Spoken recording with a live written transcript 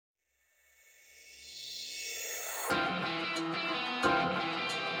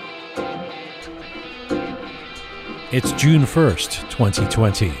It's June 1st,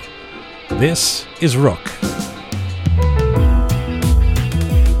 2020. This is Rook.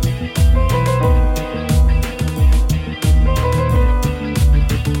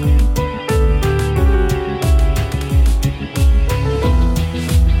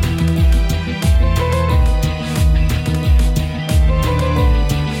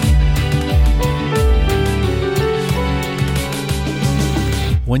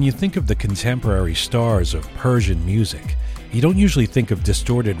 When you think of the contemporary stars of Persian music, you don't usually think of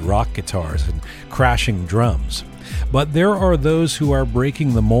distorted rock guitars and crashing drums. But there are those who are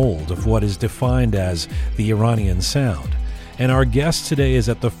breaking the mold of what is defined as the Iranian sound. And our guest today is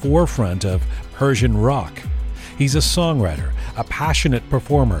at the forefront of Persian rock. He's a songwriter, a passionate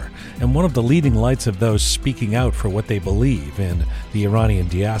performer, and one of the leading lights of those speaking out for what they believe in the Iranian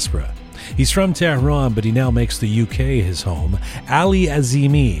diaspora. He's from Tehran, but he now makes the UK his home. Ali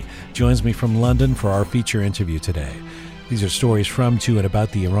Azimi joins me from London for our feature interview today. These are stories from, to, and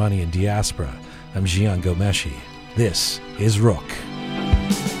about the Iranian diaspora. I'm Jian Ghomeshi. This is Rook.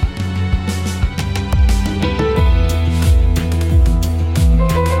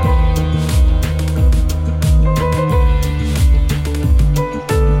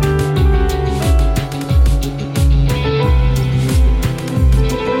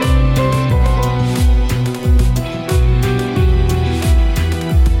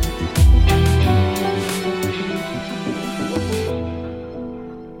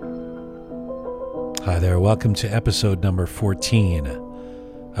 Welcome to episode number 14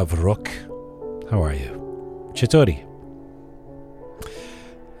 of Rook. How are you? Chetori.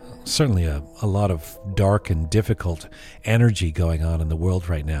 Certainly a lot of dark and difficult energy going on in the world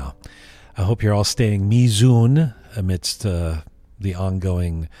right now. I hope you're all staying mizun amidst the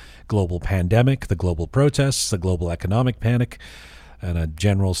ongoing global pandemic, the global protests, the global economic panic, and a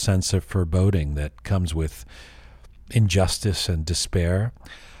general sense of foreboding that comes with injustice and despair.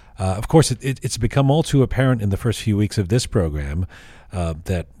 Of course, it's become all too apparent in the first few weeks of this program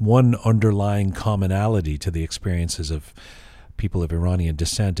that one underlying commonality to the experiences of people of Iranian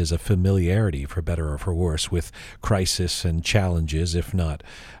descent is a familiarity, for better or for worse, with crisis and challenges, if not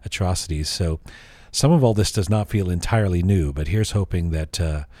atrocities. So some of all this does not feel entirely new, but here's hoping that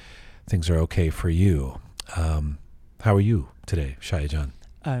things are okay for you. How are you today, Shayajan?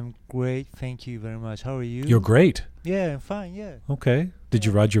 I'm great, thank you very much. How are you? You're great. Yeah, I'm fine, yeah. Okay. Did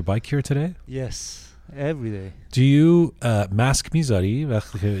you ride your bike here today? Yes, every day. Do you mask mizari?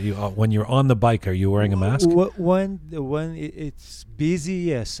 When you're on the bike, are you wearing a mask? When it's busy,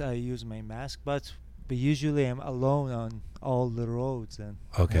 yes, I use my mask, but usually I'm alone on all the roads. And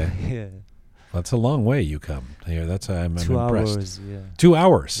okay. Yeah. That's a long way you come here. I'm 2 impressed. hours, yeah. 2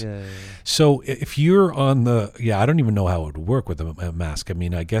 hours? Yeah. So if you're on the... Yeah, I don't even know how it would work with a mask. I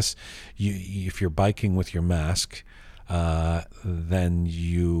mean, I guess if you're biking with your mask... then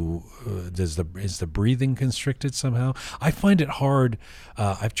is the breathing constricted somehow? I find it hard.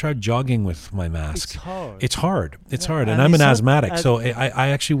 I've tried jogging with my mask. It's hard. And I'm an asthmatic, so I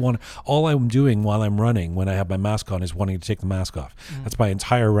actually want, all I'm doing while I'm running when I have my mask on is wanting to take the mask off. That's my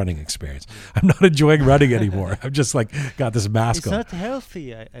entire running experience. I'm not enjoying running anymore. I've just got this mask on. It's not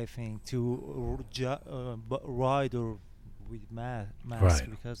healthy, I think, to ride or with mask, right.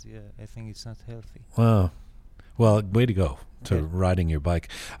 Because I think it's not healthy. Wow. Well, way to go to riding your bike.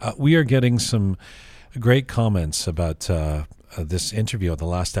 We are getting some great comments about this interview on the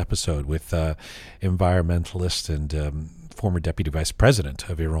last episode with environmentalist and former deputy vice president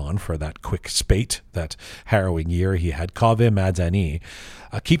of Iran for that quick spate, that harrowing year he had, Kaveh Madani.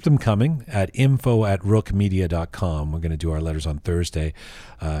 Keep them coming at info@rookmedia.com. We're going to do our letters on Thursday,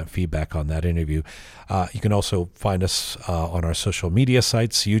 feedback on that interview. You can also find us on our social media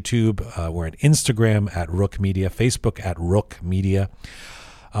sites, YouTube. We're at Instagram at Rook Media, Facebook at Rook Media.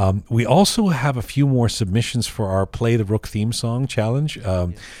 We also have a few more submissions for our Play the Rook theme song challenge.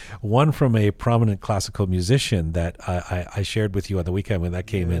 One from a prominent classical musician that I shared with you on the weekend when that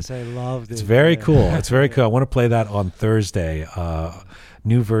came in. Yes, I loved it. It's very cool. It's very cool. I want to play that on Thursday.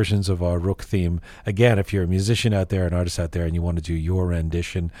 New versions of our Rook theme. Again, if you're a musician out there, an artist out there, and you want to do your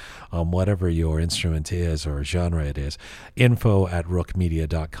rendition on whatever your instrument is or genre it is,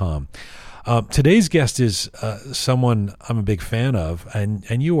 info@rookmedia.com. Today's guest is someone I'm a big fan of,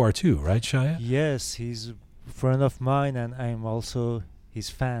 and you are too, right, Shaya? Yes, he's a friend of mine, and I'm also his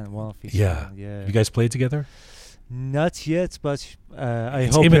fan, one of his fans. Yeah. You guys played together? Not yet, but I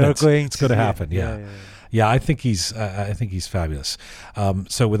it's hope imminent. we're going it's going to happen. Yeah. I think he's fabulous.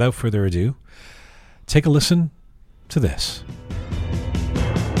 So without further ado, take a listen to this.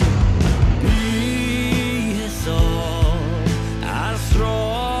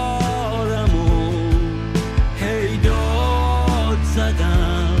 Hey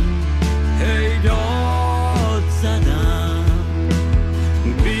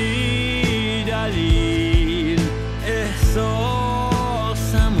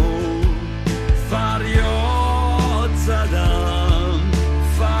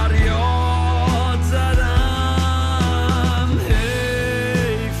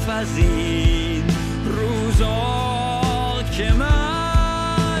از این روزا که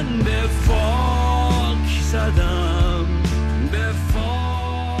من به فاک زدم به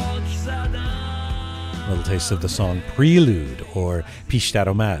فاک زدم. A little taste of the song Prelude, or Pish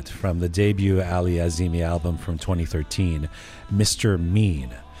Daromad, from the debut Ali Azimi album from 2013, Mr. Mean.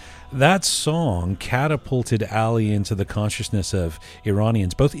 That song catapulted Ali into the consciousness of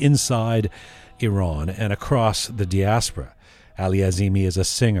Iranians, both inside Iran and across the diaspora. Ali Azimi is a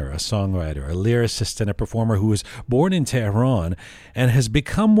singer, a songwriter, a lyricist, and a performer who was born in Tehran and has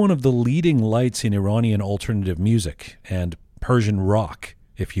become one of the leading lights in Iranian alternative music and Persian rock,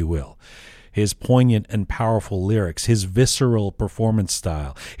 if you will. His poignant and powerful lyrics, his visceral performance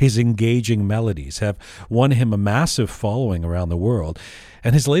style, his engaging melodies have won him a massive following around the world.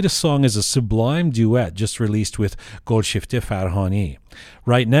 And his latest song is a sublime duet just released with Golshifteh Farhani.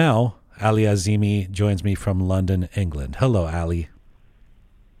 Right now, Ali Azimi joins me from London, England. Hello, Ali.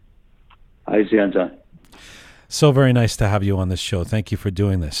 Hi, Zianza. So very nice to have you on this show. Thank you for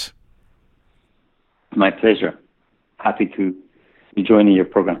doing this. My pleasure. Happy to be joining your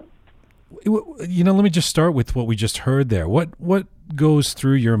program. You know, let me just start with what we just heard there. What goes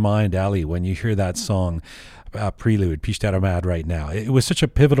through your mind, Ali, when you hear that song, Prelude, Pish Daromad, right now? It was such a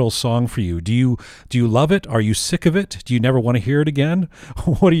pivotal song for you. Do you love it? Are you sick of it? Do you never want to hear it again?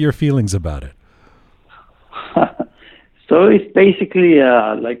 What are your feelings about it? So it's basically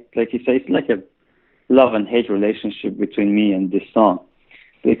like you say, it's like a love and hate relationship between me and this song,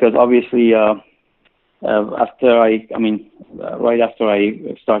 because obviously right after I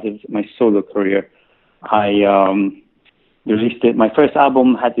started my solo career, I released it. My first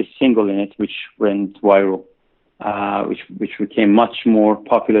album had this single in it, which went viral, which became much more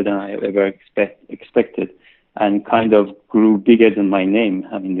popular than I ever expected, and kind of grew bigger than my name.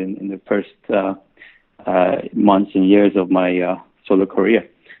 I mean, in the first months and years of my solo career.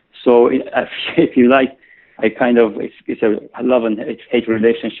 So, if you like, it's a love and hate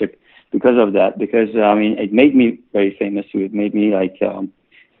relationship because of that. Because it made me very famous. It made me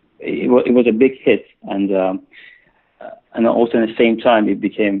it was a big hit, and also at the same time it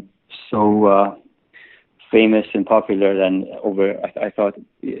became so famous and popular. And I thought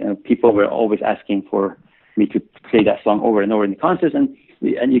people were always asking for me to play that song over and over in the concerts, and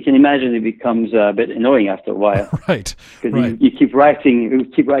you can imagine it becomes a bit annoying after a while. Right. Because you keep writing new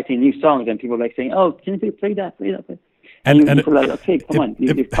songs, and people are like saying, "Oh, can you play that? Play that." And people are like, "Okay, come on,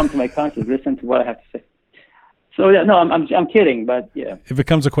 you've come to my concert, listen to what I have to say." So yeah, no, I'm kidding, but yeah. It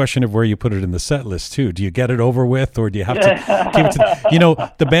becomes a question of where you put it in the set list too. Do you get it over with, or do you have to keep it to,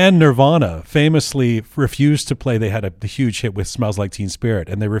 the band Nirvana famously refused to play. They had a huge hit with "Smells Like Teen Spirit,"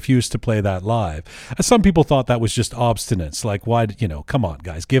 and they refused to play that live. Some people thought that was just obstinance. Like, why? Come on,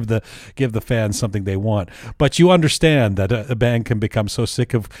 guys, give the fans something they want. But you understand that a band can become so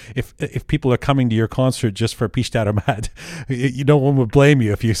sick of if people are coming to your concert just for Pish Daromad. No one would blame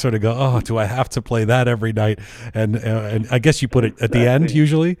you if you sort of go, "Oh, do I have to play that every night?" And I guess you put it at the end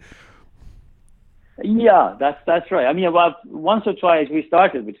usually. Yeah, that's right. I mean, about once or twice we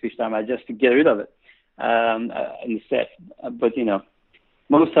started with Pish Daromad just to get rid of it in the set. But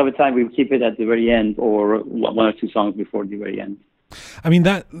most of the time we keep it at the very end, or one or two songs before the very end. I mean,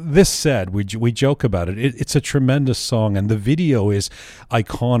 this said, we joke about it. It's a tremendous song, and the video is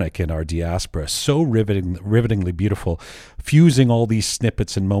iconic in our diaspora. So rivetingly beautiful, fusing all these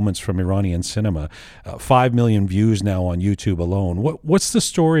snippets and moments from Iranian cinema. 5 million views now on YouTube alone. What's the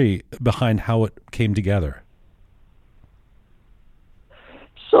story behind how it came together?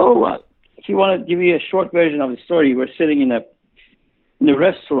 So, if you want to give you a short version of the story, we're sitting in a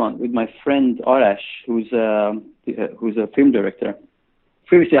restaurant with my friend Arash, who's a film director.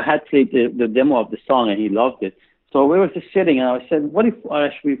 Previously, I had played the demo of the song, and he loved it. So we were just sitting, and I said, "What if,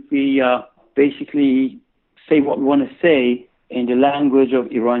 Arash, we basically say what we want to say in the language of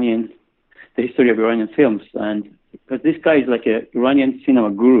the history of Iranian films?" And because this guy is like an Iranian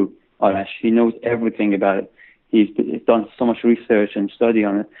cinema guru, Arash, he knows everything about it. He's done so much research and study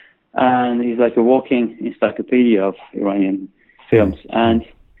on it, and he's like a walking encyclopedia of Iranian films. And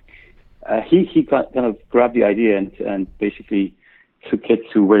he kind of grabbed the idea and basically took it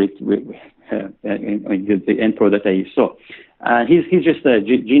to where the end product that you saw. And he's just a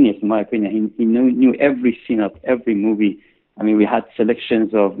genius, in my opinion. He knew every scene of every movie. I mean, we had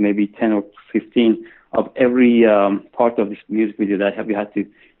selections of maybe 10 or 15 of every part of this music video that we had to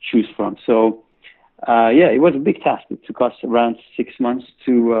choose from. So, it was a big task. It took us around 6 months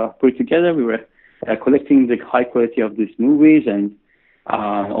to put it together. We were collecting the high quality of these movies, and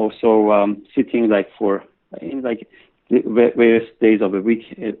also sitting for various days of the week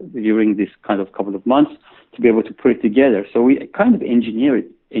during this kind of couple of months to be able to put it together. So we kind of engineered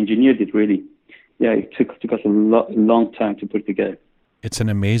engineered it really. Yeah, it took us a long time to put together. It's an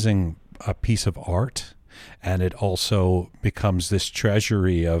amazing piece of art, and it also becomes this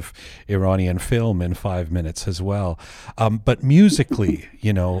treasury of Iranian film in 5 minutes as well. But musically,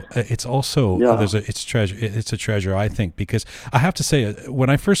 it's also it's a treasure, I think, because I have to say,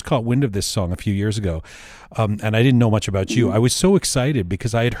 when I first caught wind of this song a few years ago, and I didn't know much about you, I was so excited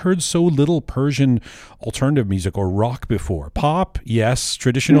because I had heard so little Persian alternative music or rock before. Pop, yes.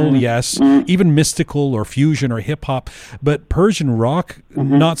 Traditional, yes. Even mystical or fusion or hip hop, but Persian rock,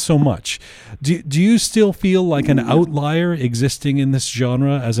 not so much. Do you still feel like an outlier existing in this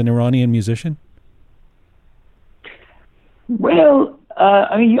genre as an Iranian musician? Well,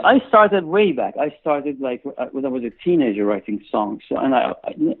 I started way back. I started like when I was a teenager writing songs, and I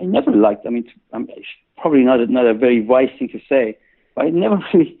never liked. I'm probably not a very wise thing to say, but I never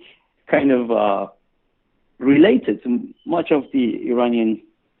really kind of related to much of the Iranian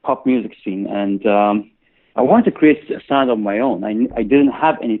pop music scene, and I wanted to create a sound of my own. I didn't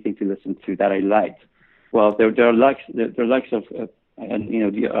have anything to listen to that I liked. Well, there are likes of the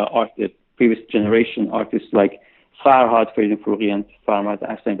previous generation artists like Farhad, Feridun Foroughi, and Farhad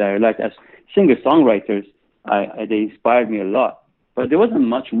Ahsani that I liked as singer-songwriters. They inspired me a lot. But there wasn't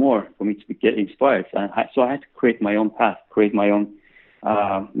much more for me to get inspired. So I had to create my own path, create my own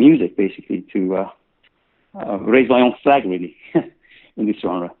music, basically, to raise my own flag, really, in this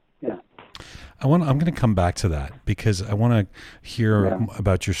genre. Yeah. I'm going to come back to that because I want to hear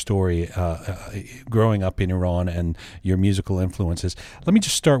about your story growing up in Iran and your musical influences. Let me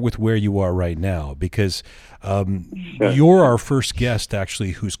just start with where you are right now, because you're our first guest,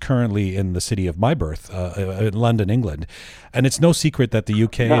 actually, who's currently in the city of my birth, in London, England. And it's no secret that the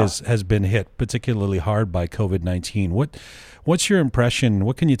UK has been hit particularly hard by COVID-19. What's your impression?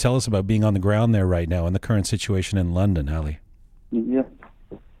 What can you tell us about being on the ground there right now and the current situation in London, Ali? Yeah.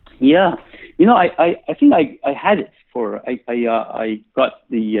 I think I had it I got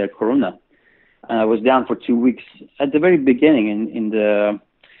the corona, and I was down for 2 weeks at the very beginning in the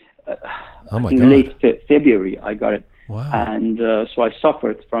late February. I got it. Wow. And so I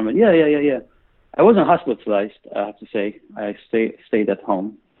suffered from it. Yeah. I wasn't hospitalized, I have to say. I stayed at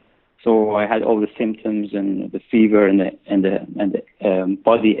home. So I had all the symptoms and the fever and the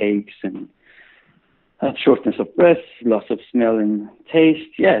body aches and shortness of breath, loss of smell and taste.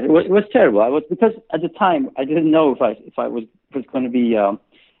 Yeah, it was terrible. Because at the time I didn't know if I was going to be a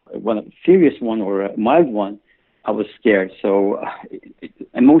serious one or a mild one. I was scared. So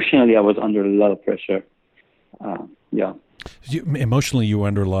emotionally, I was under a lot of pressure. Emotionally, you were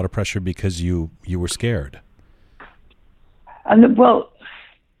under a lot of pressure because you were scared. And it was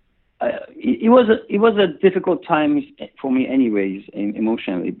a difficult time for me, anyways,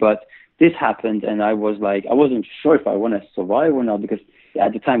 emotionally, but. This happened, and I was like, I wasn't sure if I want to survive or not, because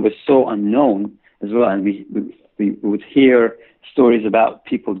at the time it was so unknown as well, and we would hear stories about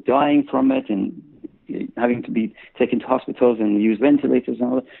people dying from it and having to be taken to hospitals and use ventilators and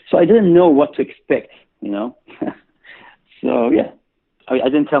all that. So I didn't know what to expect, So yeah, I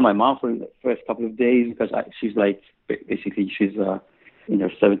didn't tell my mom for the first couple of days because she's like, basically she's in her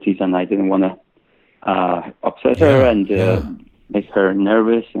 70s, and I didn't want to upset her and. Make her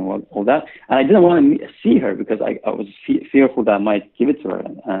nervous and all that. And I didn't want to see her because I was fearful that I might give it to her,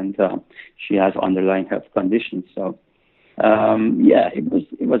 and she has underlying health conditions. So,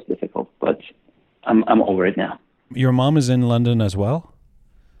 it was difficult, but I'm over it now. Your mom is in London as well?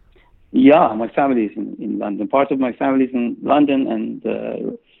 Yeah, my family is in London. Part of my family is in London, and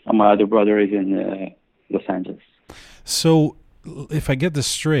my other brother is in Los Angeles. So, if I get this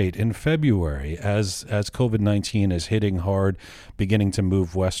straight, in February, as COVID-19 is hitting hard, beginning to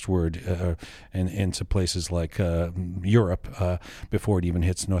move westward and into places like Europe before it even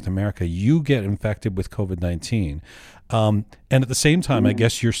hits North America, you get infected with COVID-19. And at the same time, I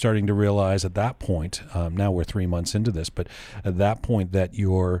guess you're starting to realize at that point, now we're 3 months into this, but at that point that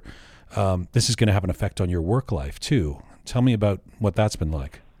this is going to have an effect on your work life too. Tell me about what that's been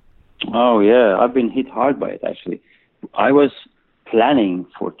like. Oh, yeah. I've been hit hard by it, actually. I was planning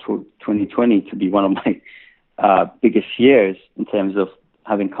for 2020 to be one of my biggest years in terms of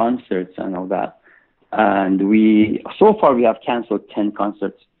having concerts and all that. And so far we have canceled 10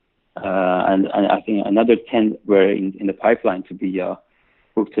 concerts, and I think another 10 were in the pipeline to be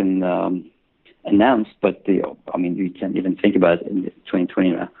booked and announced. But we can't even think about it in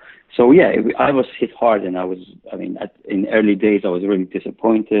 2020 now. So yeah, I was hit hard, and in early days I was really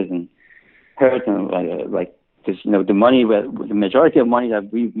disappointed and hurt, and because the majority of money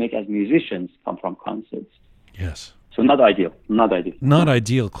that we make as musicians come from concerts. Yes. So not ideal. Not ideal. Not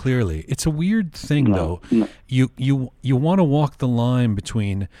ideal, clearly. It's a weird thing, No, though. no. You want to walk the line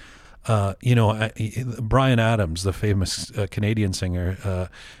between, Bryan Adams, the famous Canadian singer,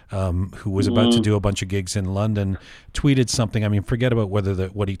 who was about to do a bunch of gigs in London, tweeted something. I mean, forget about whether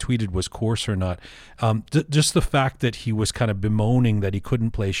what he tweeted was coarse or not. Just the fact that he was kind of bemoaning that he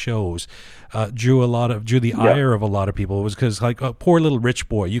couldn't play shows drew the ire of a lot of people. It was because, like, oh, poor little rich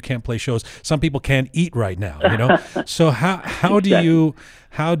boy, you can't play shows. Some people can't eat right now, you know. So how do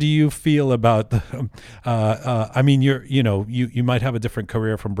you feel about the? I mean, you might have a different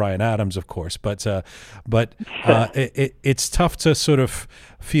career from Bryan Adams, of course, but it's tough to sort of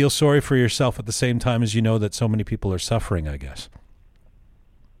feel sorry for yourself at the same time as you know that so many people are suffering, I guess.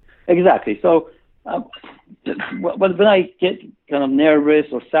 Exactly. So when I get kind of nervous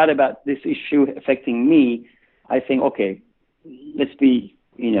or sad about this issue affecting me, I think, okay, let's be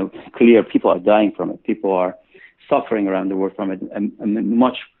clear. People are dying from it. People are suffering around the world from it in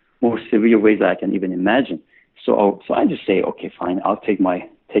much more severe ways than I can even imagine. So I just say, okay, fine, I'll take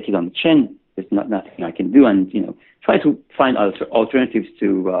it on the chin. There's nothing I can do, and try to find alternatives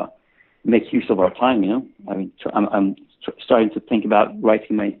to make use of our time. I mean, I'm starting to think about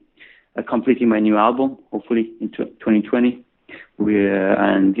completing my new album, hopefully in 2020,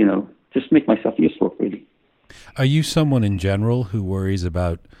 and just make myself useful, really. Are you someone in general who worries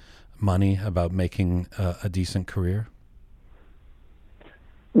about money, about making a decent career?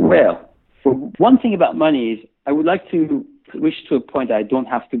 Well, for one thing about money is I would like to reach to a point that I don't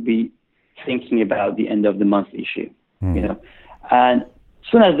have to be thinking about the end of the month issue, and as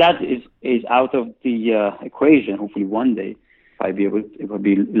soon as that is out of the equation, hopefully one day, if I'll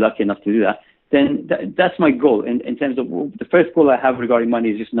be lucky enough to do that, then that's my goal. In terms of the first goal I have regarding money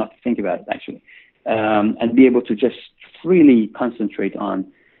is just not to think about it, actually, and be able to just freely concentrate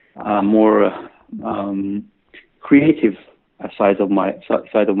on more creative side of my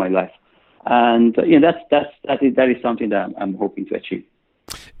life, and that is something that I'm hoping to achieve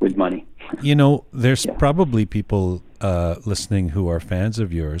with money. There's probably people listening who are fans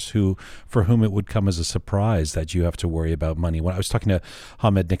of yours for whom it would come as a surprise that you have to worry about money. When I was talking to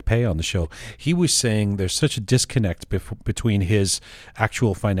Hamed Nikpay on the show, he was saying there's such a disconnect between his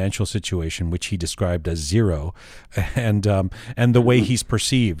actual financial situation, which he described as zero, and the way he's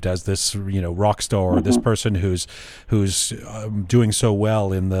perceived as this rock star, or this person who's doing so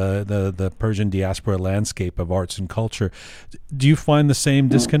well in the Persian diaspora landscape of arts and culture. Do you find the same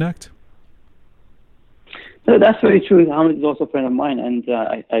disconnect? No, that's very true. Hamid is also a friend of mine, and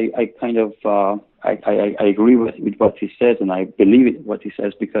I kind of I agree with what he says, and I believe what he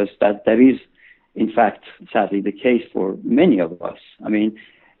says, because that is, in fact, sadly the case for many of us. I mean,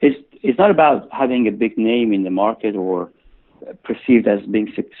 it's not about having a big name in the market or perceived as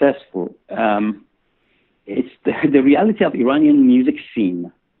being successful. It's the reality of Iranian music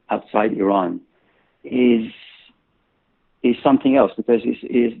scene outside Iran is something else, because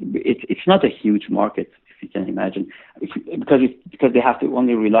it's not a huge market, if you can imagine, because they have to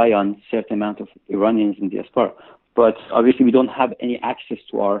only rely on a certain amount of Iranians in diaspora. But obviously, we don't have any access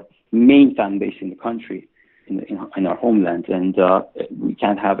to our main fan base in the country, in our homeland, and we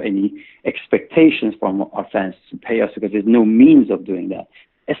can't have any expectations from our fans to pay us, because there's no means of doing that.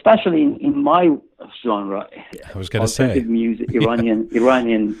 Especially in my genre, I was going to say music,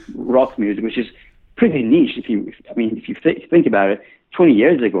 Iranian rock music, which is pretty niche. If you think about it, 20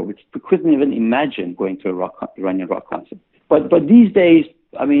 years ago, we couldn't even imagine going to a Iranian rock concert. But these days,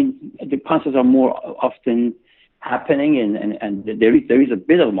 I mean, the concerts are more often happening, and there is a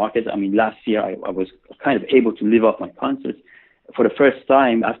bit of a market. I mean, last year I was kind of able to live off my concerts for the first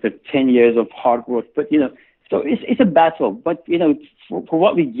time after 10 years of hard work. But so it's a battle. But for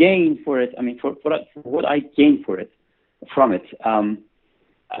what we gain for it, I mean, for what I gain from it.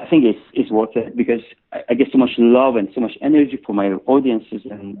 I think it's worth it, because I get so much love and so much energy for my audiences,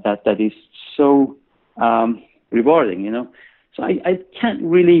 and that is so rewarding, So I can't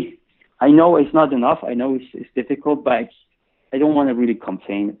really. I know it's not enough. I know it's difficult, but I don't want to really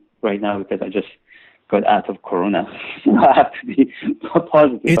complain right now, because I just got out of Corona. I have to be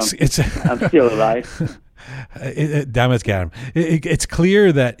positive. I'm still alive. Damn it, Garem. It's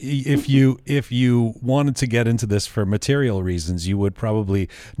clear that if you wanted to get into this for material reasons, you would probably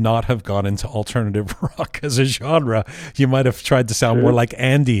not have gone into alternative rock as a genre. You might have tried to sound more like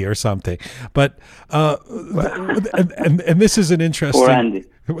Andy or something. But and this is an interesting. Poor Andy.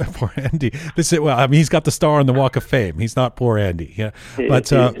 Poor Andy. He's got the star on the Walk of Fame. He's not poor Andy. Yeah,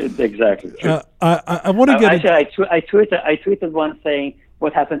 but exactly. I want to get. Actually, I tweeted once saying,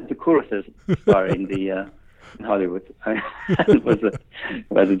 "What happened to Kouros' star in the in Hollywood. It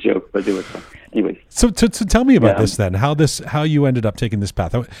was a joke, but it was fun. Anyways. So tell me about Yeah. this then. How you ended up taking this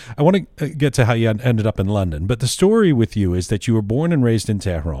path. I want to get to how you ended up in London, but the story with you is that you were born and raised in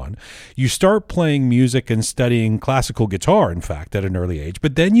Tehran. You start playing music and studying classical guitar, in fact, at an early age,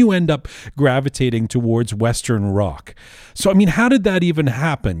 but then you end up gravitating towards Western rock. So, I mean, how did that even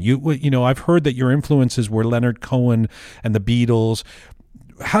happen? You know, I've heard that your influences were Leonard Cohen and the Beatles.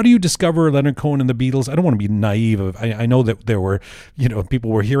 How do you discover Leonard Cohen and the Beatles? I don't want to be naive. I know that there were, you know, people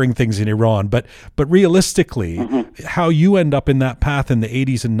were hearing things in Iran, but realistically, how you end up in that path in the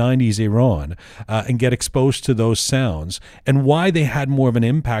 80s and 90s Iran and get exposed to those sounds, and why they had more of an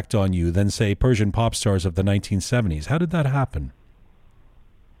impact on you than, say, Persian pop stars of the 1970s. How did that happen?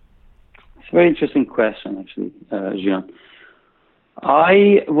 It's a very interesting question, actually, Gian.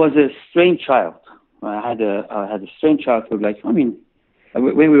 I was a strange child. I had a strange childhood. Like, I mean,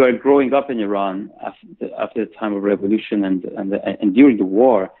 when we were growing up in Iran after the time of revolution and during the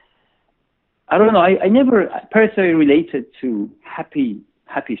war, I don't know. I never personally related to happy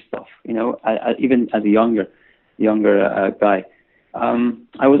stuff. You know, even as a younger guy,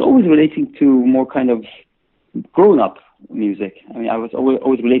 I was always relating to more kind of grown up music. I mean, I was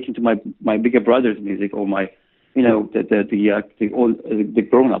always relating to my bigger brother's music, or my, you know, the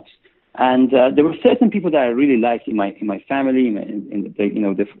grown ups. And there were certain people that I really liked in my family, in the, you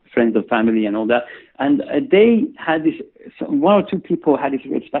know, the friends of family and all that. And they had this, one or two people had this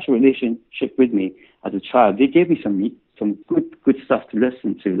very special relationship with me as a child. They gave me some good stuff to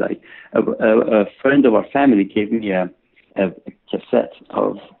listen to. Like a friend of our family gave me a cassette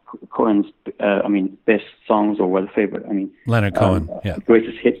of Cohen's, best songs or favorite. Leonard Cohen, yeah,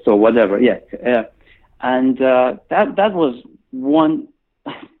 greatest hits or whatever. Yeah, and that was one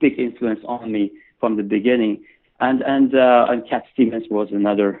big influence on me from the beginning, and Cat Stevens was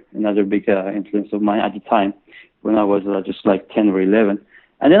another big influence of mine at the time when I was just like 10 or 11.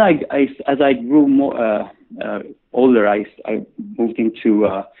 And then as I grew more older, I moved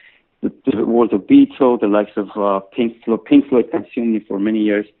into the world of Beatles, the likes of Pink Floyd. Pink Floyd consumed me for many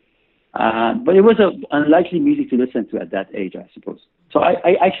years, but it was unlikely music to listen to at that age, I suppose. So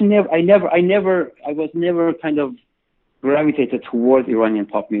I was never kind of gravitated toward Iranian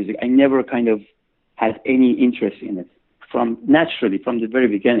pop music. I never kind of had any interest in it naturally from the very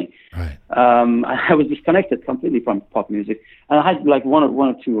beginning. Right. I was disconnected completely from pop music, and I had like one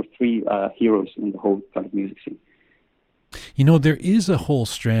or two or three heroes in the whole kind of music scene. You know, there is a whole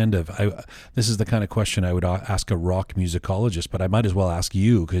strand of, this is the kind of question I would ask a rock musicologist, but I might as well ask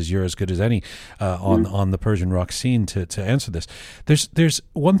you, because you're as good as any on the Persian rock scene to answer this. There's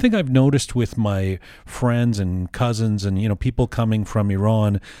one thing I've noticed with my friends and cousins and, you know, people coming from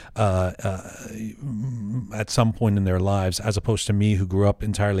Iran at some point in their lives, as opposed to me who grew up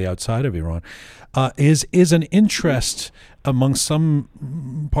entirely outside of Iran, is an interest among some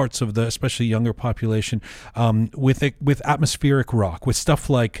parts of the, especially younger population, with atmospheric rock, with stuff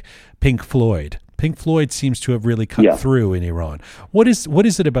like Pink Floyd. Pink Floyd seems to have really cut through in Iran. What is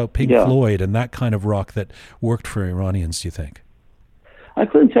it about Pink Floyd and that kind of rock that worked for Iranians, do you think? I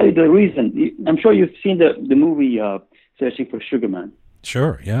couldn't tell you the reason. I'm sure you've seen the movie Searching for Sugar Man.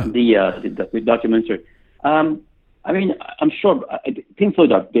 Sure, yeah. The documentary. I mean, I'm sure Pink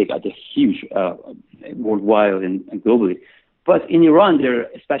Floyd are big, they're huge worldwide and globally. But in Iran,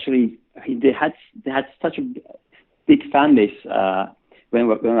 they had such a big fan base when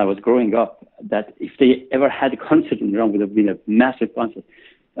I was growing up that if they ever had a concert in Iran, it would have been a massive concert.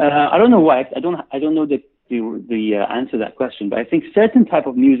 I don't know why. I don't know the answer to that question. But I think certain type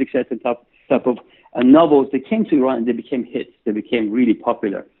of music, certain type of novels, they came to Iran and they became hits. They became really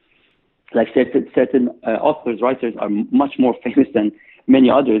popular. Like certain authors, writers are much more famous than many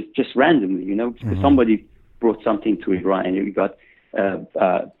others, just randomly, you know, because somebody brought something to Iran and it got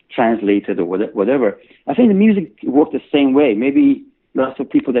translated or whatever. I think the music worked the same way. Maybe lots of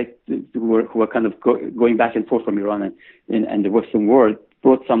people that who were kind of going back and forth from Iran and the Western world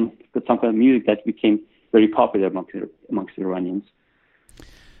brought some kind of music that became very popular amongst the Iranians.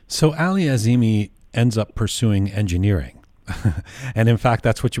 So Ali Azimi ends up pursuing engineering. And in fact,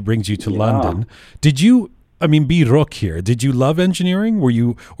 that's what brings you to London. Did you, be rock here, did you love engineering? Were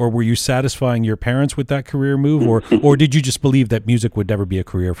you satisfying your parents with that career move, or did you just believe that music would never be a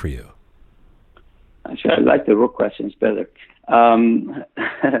career for you? Actually, I like the rock questions better.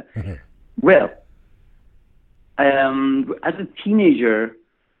 Well, as a teenager,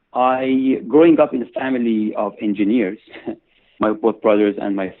 growing up in a family of engineers, my both brothers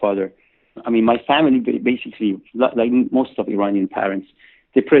and my father. My family basically, like most of Iranian parents,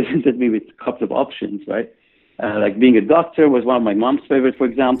 they presented me with a couple of options, right? Like being a doctor was one of my mom's favorite, for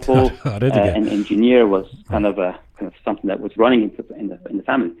example. An engineer was kind of something that was running in the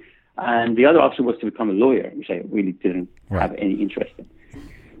family. And the other option was to become a lawyer, which I really didn't have any interest in.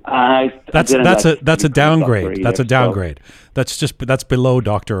 That's a downgrade. That's a downgrade. That's below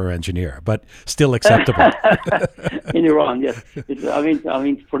doctor or engineer, but still acceptable. In Iran, yes. I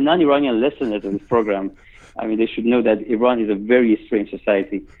mean, for non-Iranian listeners of this program, I mean, they should know that Iran is a very strange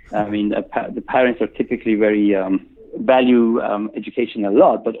society. I mean, the parents are typically very value education a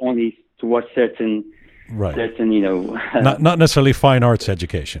lot, but only towards certain, not necessarily fine arts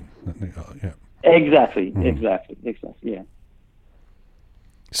education. Yeah. Exactly. Yeah.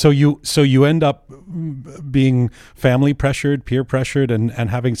 So you end up being family pressured, peer pressured, and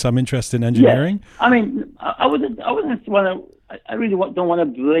having some interest in engineering. Yeah. I mean, I really don't want to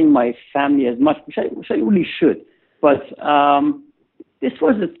blame my family as much, which I really should. But this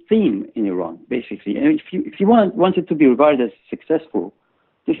was a theme in Iran, basically. And if you wanted to be regarded as successful,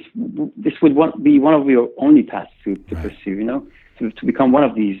 this would be one of your only paths to pursue. To become one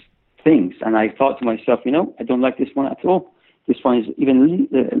of these things. And I thought to myself, I don't like this one at all. This one is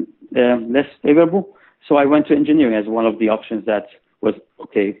even less favorable. So I went to engineering as one of the options that was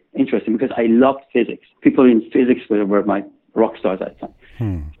interesting, because I loved physics. People in physics were my rock stars at the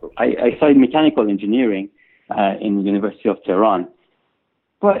time. So I studied mechanical engineering in the University of Tehran.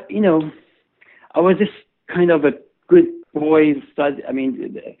 But, I was just kind of a good boy,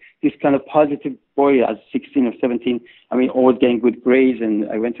 this kind of positive boy at 16 or 17. I mean, always getting good grades. And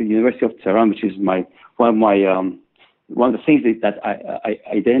I went to the University of Tehran, which is one of the things that I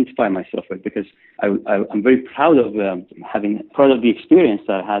identify myself with, because I'm very proud of the experience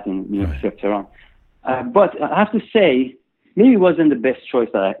that I had in the University of Tehran. But I have to say, maybe it wasn't the best choice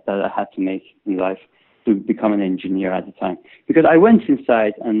that I had to make in life to become an engineer at the time, because I went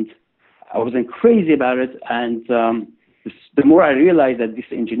inside and I wasn't crazy about it. And the more I realized that this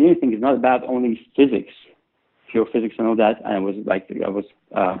engineering thing is not about only physics, pure physics and all that, and I was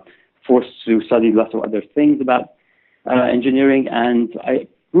forced to study lots of other things about engineering, and I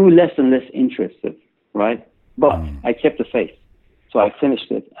grew less and less interested, right? But I kept the faith, so I finished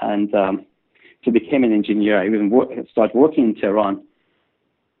it, and so became an engineer. I even started working in Tehran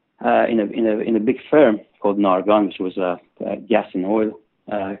in a big firm called Nargan, which was a gas and oil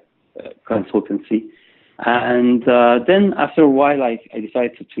consultancy. And then after a while, I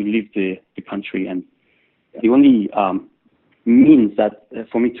decided to leave the country, and the only means that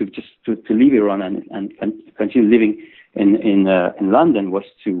for me to leave Iran and continue living in London was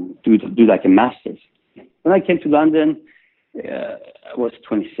to do like a master's. When I came to London, I was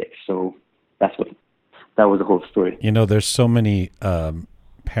 26, so that was the whole story. There's so many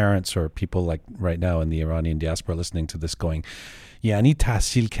parents or people like right now in the Iranian diaspora listening to this going, یعنی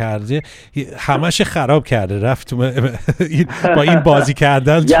تحصیل کرده همش خراب کرده رفت با این بازی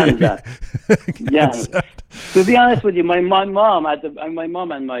کردن. To be honest with you, my mom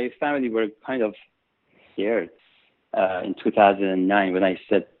and my family were kind of scared in 2009 when I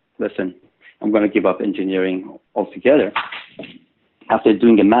said, listen, I'm going to give up engineering altogether. After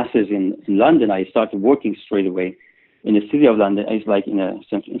doing a master's in London, I started working straight away in the city of London. It's like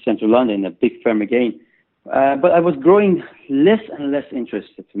in central London, in a big firm again. But I was growing less and less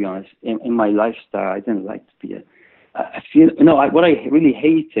interested, to be honest, in my lifestyle. I didn't like to be what I really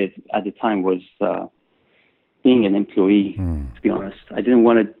hated at the time was being an employee, to be honest. I didn't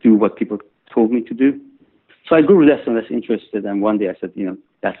want to do what people told me to do. So I grew less and less interested, and one day I said,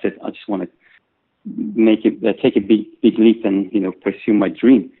 that's it. I just want to take a big leap and, pursue my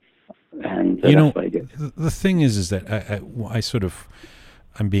dream. And that's what I did. The thing is that I sort of,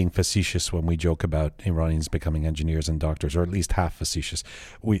 I'm being facetious when we joke about Iranians becoming engineers and doctors, or at least half facetious.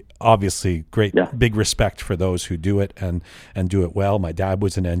 We obviously big respect for those who do it and do it well. My dad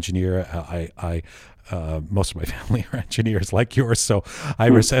was an engineer. I most of my family are engineers like yours, so I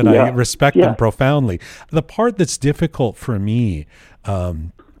respect them profoundly. The part that's difficult for me,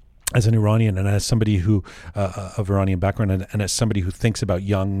 as an Iranian and as somebody who of Iranian background and as somebody who thinks about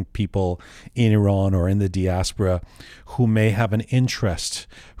young people in Iran or in the diaspora who may have an interest,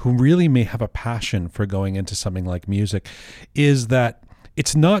 who really may have a passion for going into something like music, is that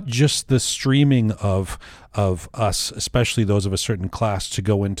it's not just the streaming of us, especially those of a certain class, to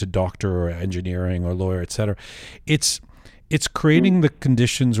go into doctor or engineering or lawyer, etc. It's creating the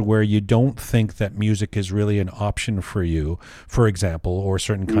conditions where you don't think that music is really an option for you, for example, or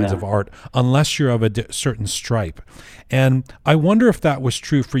certain kinds of art, unless you're of a certain stripe. And I wonder if that was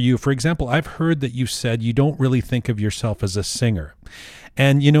true for you. For example, I've heard that you said you don't really think of yourself as a singer.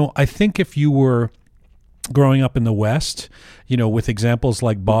 And, I think if you were growing up in the West, with examples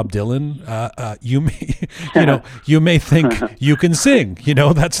like Bob Dylan, you may, you may think you can sing.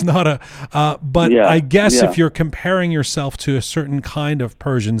 That's not but Yeah, I guess yeah. if you're comparing yourself to a certain kind of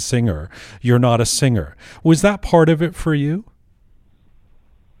Persian singer, you're not a singer. Was that part of it for you?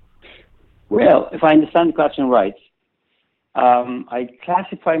 Well, if I understand the question right, I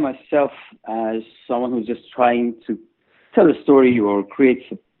classify myself as someone who's just trying to tell a story or create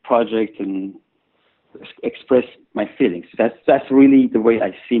a project and express my feelings. That's really the way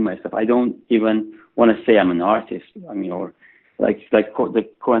I see myself. I don't even want to say I'm an artist. I mean, or the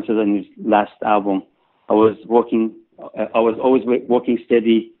coincidence in his last album, I was always walking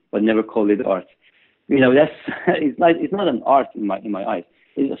steady, but never called it art. That's it's not an art in my eyes.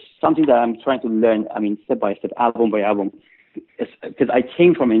 It's something that I'm trying to learn. I mean, step by step, album by album, because I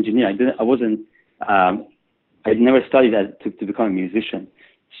came from engineering. I never studied that to become a musician.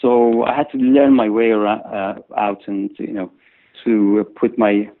 So I had to learn my way out and to put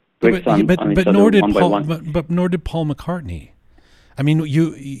my bricks on each other one by one. But nor did Paul McCartney. I mean,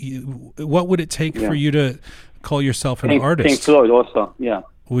 you what would it take for you to call yourself an artist? Pink Floyd also, yeah.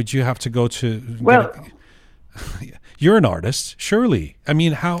 Would you have to go to? Well, you're an artist, surely. I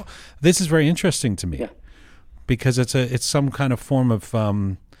mean, how? This is very interesting to me, yeah. Because it's some kind of form of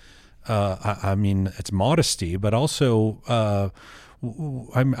I mean, it's modesty, but also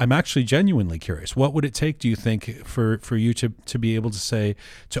I'm actually genuinely curious. What would it take, do you think, for you to be able to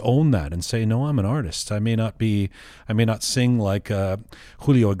own that and say, no, I'm an artist. I may not sing like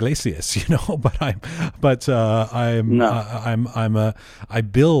Julio Iglesias, but I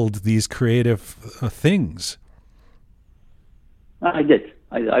build these creative things. I did.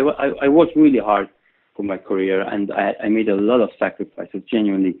 I worked really hard for my career, and I made a lot of sacrifices,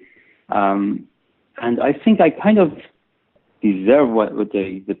 genuinely. And I think I kind of deserve what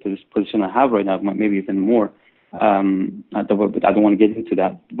the position I have right now, maybe even more. But I don't want to get into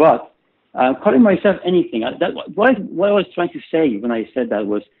that. But calling myself anything, what I was trying to say when I said that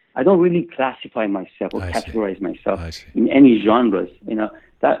was, I don't really classify myself or categorize myself in any genres.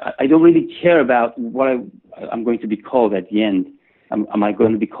 That I don't really care about what I'm going to be called at the end. Am I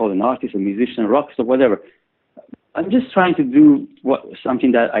going to be called an artist, a musician, a rock star, whatever? I'm just trying to do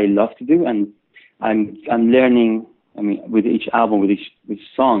something that I love to do, and I'm learning. I mean, with each album, with each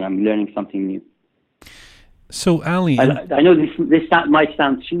song, I'm learning something new. So, Ali, I know this might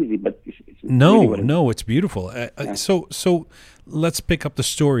sound cheesy, but it's no, it's beautiful. So let's pick up the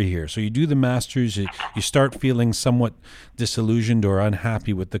story here. So you do the masters, you start feeling somewhat disillusioned or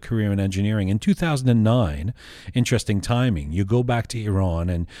unhappy with the career in engineering. In 2009, interesting timing, you go back to Iran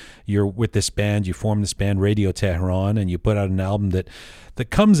and you're with this band. You form this band, Radio Tehran, and you put out an album that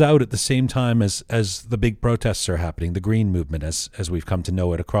comes out at the same time as the big protests are happening, the Green Movement, as we've come to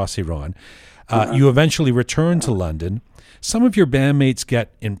know it across Iran. You eventually return to London. Some of your bandmates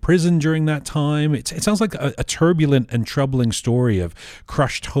get imprisoned during that time. It sounds like a turbulent and troubling story of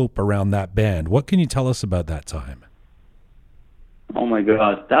crushed hope around that band. What can you tell us about that time? Oh my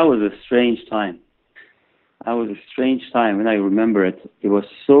God, that was a strange time. When I remember it. It was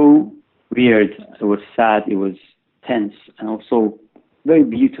so weird. It was sad. It was tense, and also very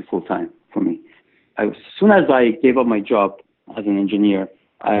beautiful time for me. As soon as I gave up my job as an engineer,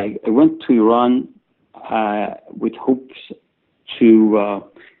 I went to Iran with hopes to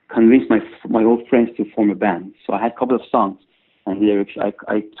convince my old friends to form a band. So I had a couple of songs and lyrics.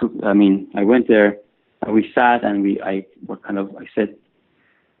 I went there, and we sat and I said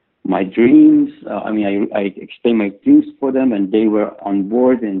my dreams. I explained my dreams for them, and they were on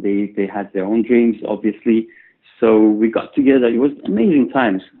board, and they had their own dreams, obviously. So we got together. It was amazing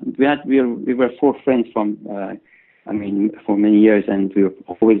times. We were four friends from. For many years, and we were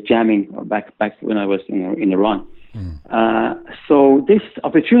always jamming back when I was in Iran. So this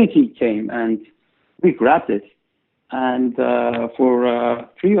opportunity came, and we grabbed it. And for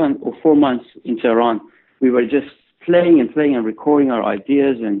 3 or 4 months in Tehran, we were just playing and recording our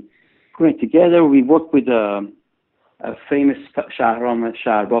ideas and putting it together. We worked with a famous Shahram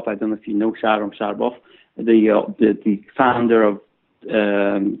Sharbaf. I don't know if you know Shahram Sharbaf, the founder of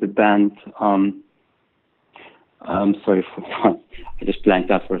the band. I'm sorry I just blanked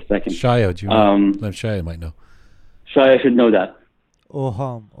out for a second. Shaya, do you know? Shaya might know. Shaya should know that.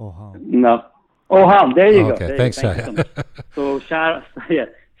 Oham. No. Oham, there you go. Okay, thanks, Shaya. So Shahram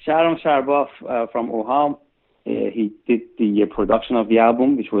Sharbaf from Oham, he did the production of the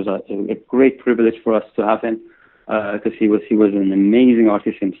album, which was a great privilege for us to have him, because he was an amazing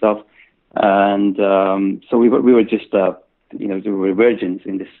artist himself. And so we were just we were virgins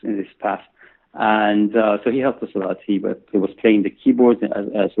in this path. And so he helped us a lot. He was playing the keyboards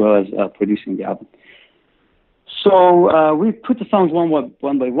as well as producing the album. So we put the songs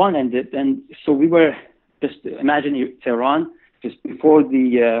one by one, and so we were just imagine Tehran just before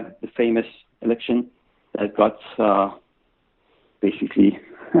the famous election that got basically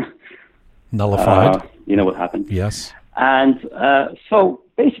nullified. You know what happened? Yes. And so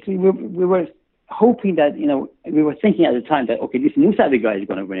basically we were hoping that, we were thinking at the time that, okay, this new Saudi guy is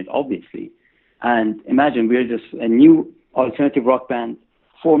going to win it, obviously. And imagine we're just a new alternative rock band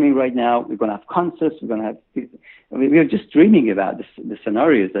forming right now. We're going to have concerts. We're going to have. We were just dreaming about the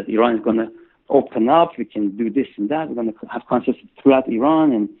scenarios that Iran is going to open up. We can do this and that. We're going to have concerts throughout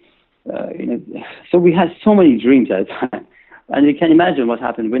Iran, and so we had so many dreams at the time. And you can imagine what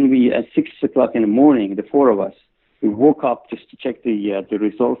happened when we, at 6 o'clock in the morning, the four of us, we woke up just to check the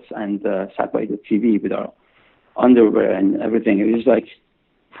results and sat by the TV with our underwear and everything. It was like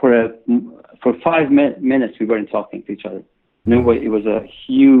for 5 minutes we weren't talking to each other. It was a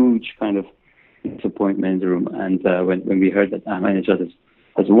huge kind of disappointment in the room. And when we heard that Ahmadinejad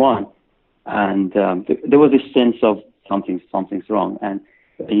has won, and there was this sense of something's wrong. And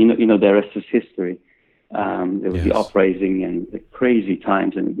the rest is history. There was the uprising and the crazy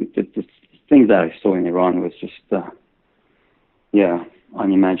times, and the things that I saw in Iran was just,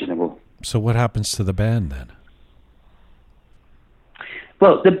 unimaginable. So what happens to the band then?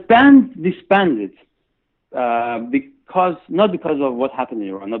 Well, the band disbanded not because of what happened in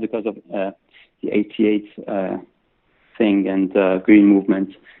Iran, not because of the 88 thing and Green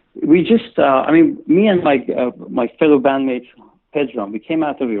Movement. We just, me and my fellow bandmate Pedram, we came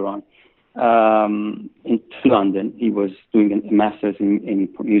out of Iran into London. He was doing a master's in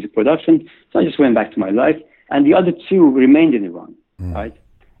music production, so I just went back to my life. And the other two remained in Iran, right?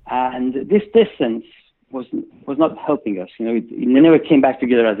 And this distance was not helping us. We never came back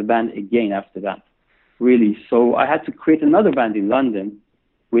together as a band again after that, really. So I had to create another band in London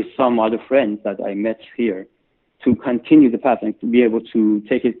with some other friends that I met here to continue the path and to be able to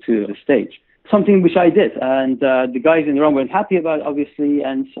take it to the stage. Something which I did, and the guys in Iran weren't happy about it, obviously,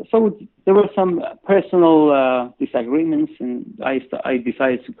 and so there were some personal disagreements, and I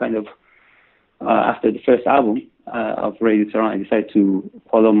decided to kind of, after the first album of Radio Tehran, I decided to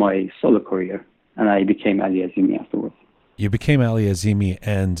follow my solo career, and I became Ali Azimi afterwards. You became Ali Azimi,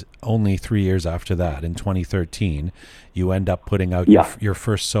 and only 3 years after that, in 2013, you end up putting out your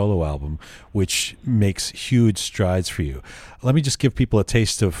first solo album, which makes huge strides for you. Let me just give people a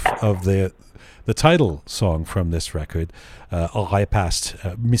taste of the title song from this record, Ağay Past,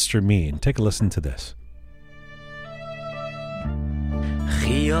 Mr. Mean. Take a listen to this.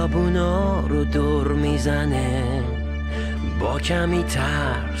 خیابونا رو دور میزنه با کمی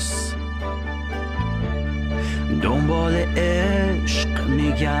ترس دنبال عشق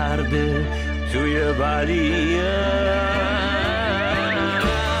میگرده توی ولیه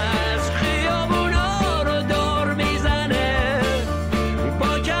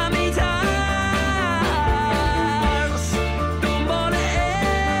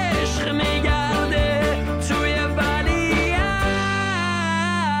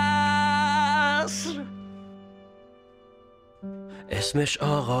اسمش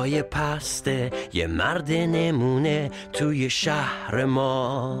آقای پسته یه مرد نمونه توی شهر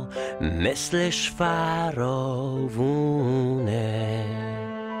ما مثلش فراوونه.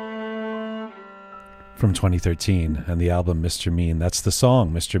 From 2013 and the album Mr. Mean. That's the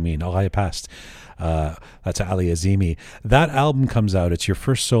song Mr. Mean, Ağay Past. That's Ali Azimi. That album comes out. It's your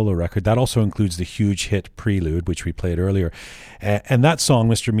first solo record. That also includes the huge hit Prelude, which we played earlier. And that song,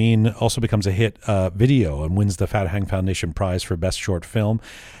 Mr. Mean, also becomes a hit video and wins the Fat Hang Foundation Prize for Best Short Film.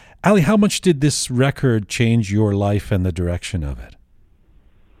 Ali, how much did this record change your life and the direction of it?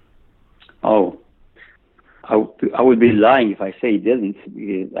 Oh, I would be lying if I say it didn't.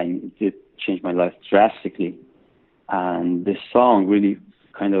 It did change my life drastically. And this song really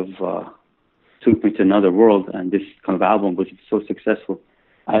kind of took me to another world, and this kind of album was so successful.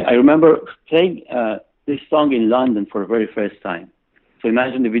 I remember playing this song in London for the very first time. So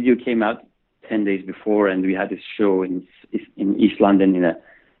imagine the video came out 10 days before, and we had this show in East London in a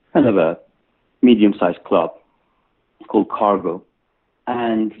kind of a medium-sized club called Cargo.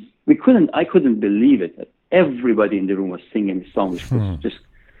 And I couldn't believe it, that everybody in the room was singing this song, which was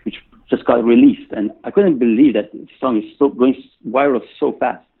just got released, and I couldn't believe that the song is going viral so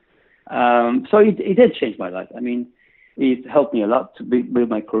fast. So it did change my life. I mean, it helped me a lot to build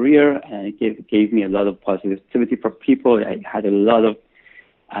my career, and it gave me a lot of positivity from people. I had a lot of,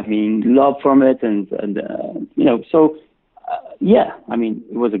 love from it, and it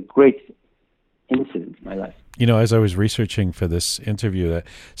was a great incident in my life. As I was researching for this interview, that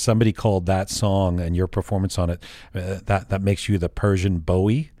somebody called that song and your performance on it, that makes you the Persian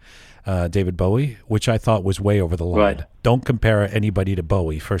Bowie. David Bowie, which I thought was way over the line. Right. Don't compare anybody to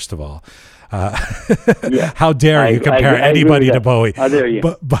Bowie, first of all. Yeah. How dare you compare I agree anybody with to that. Bowie? How dare you?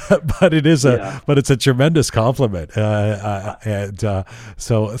 But it is Yeah. but it's a tremendous compliment, and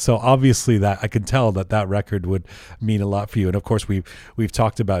so obviously that I can tell that record would mean a lot for you. And of course we've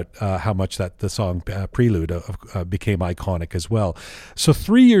talked about how much that the song Prelude became iconic as well. So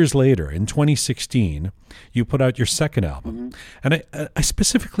 3 years later, in 2016, you put out your second album, and I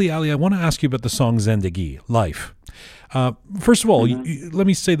specifically, Ali, I want to ask you about the song Zendegi, Life. First of all, let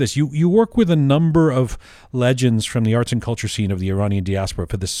me say this. You work with a number of legends from the arts and culture scene of the Iranian diaspora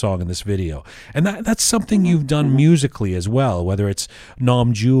for this song and this video. And that's something you've done musically as well, whether it's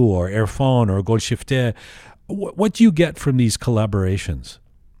Namju or Irfan or Golshifteh. What do you get from these collaborations?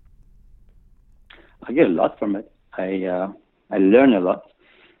 I get a lot from it. I learn a lot.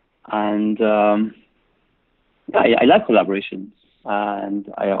 And I like collaborations. And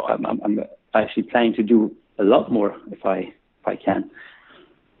I'm actually planning to do a lot more if I can.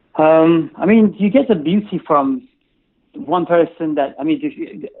 I mean, you get the beauty from one person that, I mean,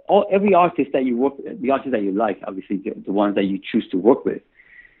 every artist that you work, the artists that you like, obviously the ones that you choose to work with,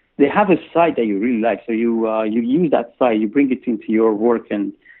 they have a side that you really like. So you use that side, you bring it into your work,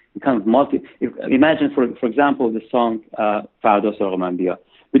 and you kind of imagine, for example, the song Fardos or Romambia.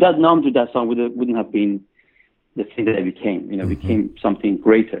 Without Namju, that song wouldn't have been the thing that it became. Became something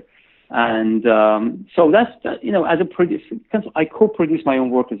greater. And so that's, as a producer, because I co-produce my own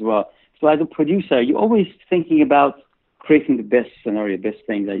work as well. So as a producer, you're always thinking about creating the best scenario, best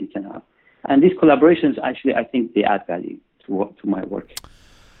thing that you can have. And these collaborations, actually, I think they add value to my work.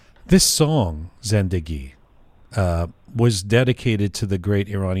 This song, Zendegi, was dedicated to the great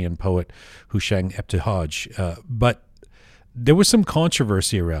Iranian poet Hushang Ebtihaj, but there was some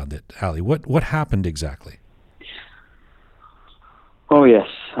controversy around it, Ali. What happened exactly? Oh, yes.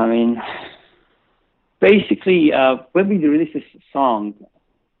 I mean, basically, when we released this song,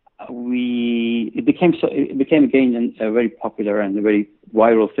 it became again a very popular and a very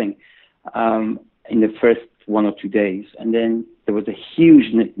viral thing in the first 1 or 2 days. And then there was a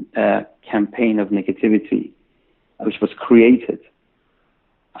huge campaign of negativity which was created.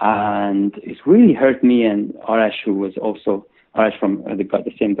 And it really hurt me and Arash, who was also Arash from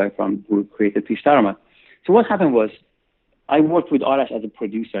the same guy who created Pishtarama. So what happened was, I worked with Arash as a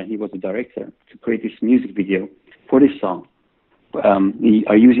producer, and he was a director, to create this music video for this song. We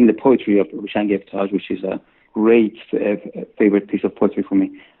are using the poetry of Hushang Ebtihaj, which is a great favorite piece of poetry for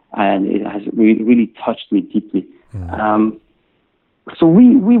me, and it has really touched me deeply. So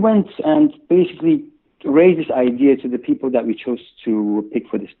we went and basically raised this idea to the people that we chose to pick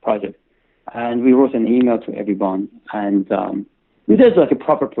for this project, and we wrote an email to everyone, and we did like a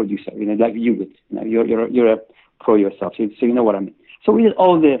proper producer, like you would. You're a pro yourself, so you know what I mean. So we did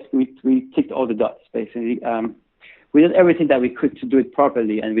all this. We ticked all the dots, basically. We did everything that we could to do it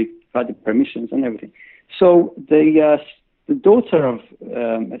properly, and we got the permissions and everything. So the daughter of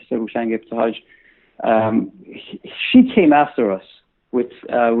Mr. Hushang Ebtihaj, she came after us with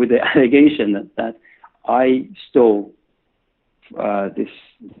the allegation that I stole this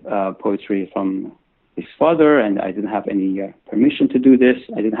poetry from his father, and I didn't have any permission to do this.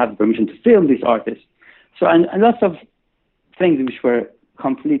 I didn't have permission to film this artist. So, and lots of things which were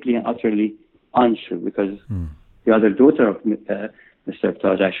completely and utterly untrue, because the other daughter of Mr.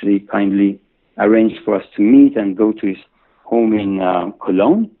 Ebtihaj actually kindly arranged for us to meet and go to his home in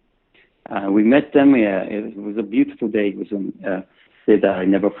Cologne. We met them. It was a beautiful day. It was a day that I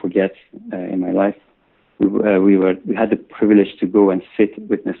never forget in my life. We had the privilege to go and sit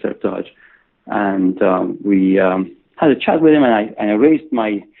with Mr. Ebtihaj, and we had a chat with him, and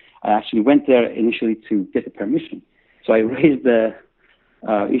I actually went there initially to get the permission. So I raised the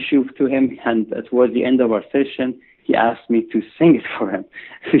issue to him, and towards the end of our session, he asked me to sing it for him,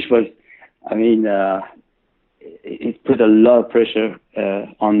 which was, I mean, it put a lot of pressure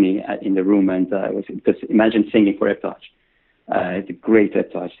on me in the room, and because imagine singing for Ebtihaj, the great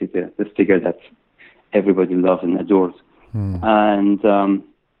Ebtihaj, the figure that everybody loves and adores. And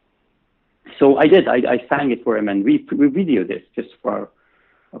so I did. I sang it for him, and we videoed it just for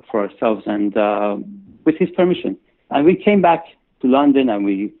ourselves and with his permission. And we came back to London, and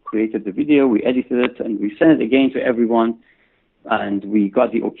we created the video, we edited it, and we sent it again to everyone. And we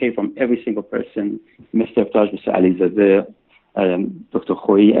got the okay from every single person, Mr. Ebtihaj, Mr. Alizadeh, Dr.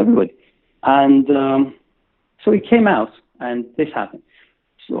 Khoi, everybody. And so it came out, and this happened.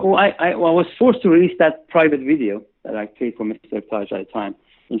 So I was forced to release that private video that I played for Mr. Ebtihaj at the time,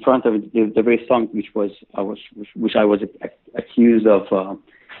 in front of the very song which I was accused of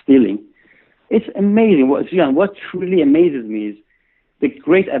stealing. It's amazing. What really amazes me is the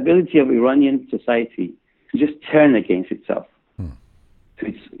great ability of Iranian society to just turn against itself,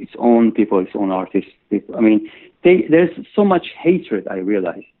 to its own people, its own artists. I mean, there's so much hatred, I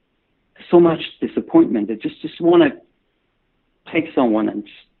realize, so much disappointment. They just want to take someone and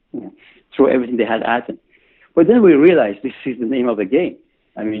just, throw everything they had at them. But then we realize this is the name of the game.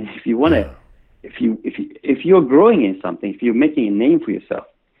 I mean, if you want to, if you're growing in something, if you're making a name for yourself,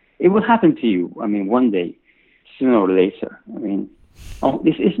 it will happen to you. I mean, one day, sooner or later. I mean,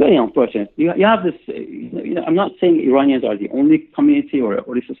 this is very unfortunate. You have this. I'm not saying Iranians are the only community or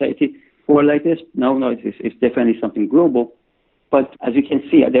the society who are like this. No, it's definitely something global. But as you can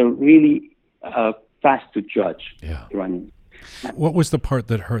see, they're really fast to judge Iranians. What was the part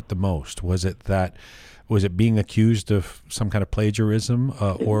that hurt the most? Was it being accused of some kind of plagiarism,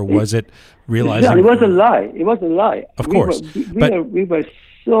 or was it realizing? No, it was a lie. It was a lie. Of course, we were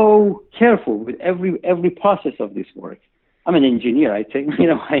so careful with every process of this work. I'm an engineer. I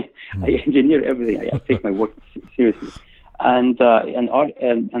engineer everything. I take my work seriously, and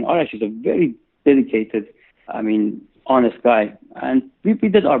Arash is a very dedicated, honest guy, and we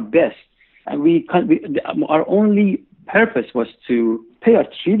did our best, and our only purpose was to pay our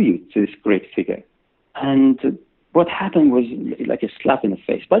tribute to this great figure. And what happened was like a slap in the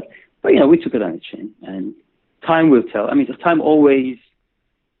face. But we took it on the chin, and time will tell. I mean, time always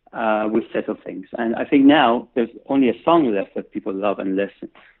will settle things. And I think now there's only a song left that people love and listen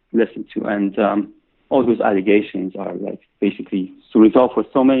to. And all those allegations are like basically to resolve for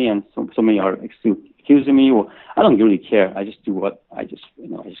so many, and so many are accusing me. Or I don't really care. I just do I just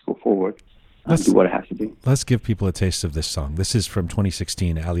go forward. Do what I have to do. Let's give people a taste of this song. This is from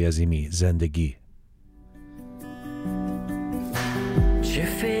 2016, Ali Azimi, Zendegi. چه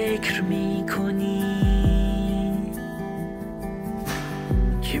فکر میکنی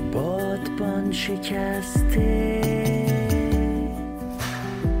که بادبان شکسته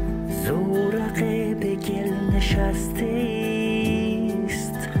زورقه به گل نشسته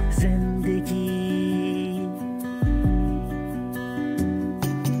است زندگی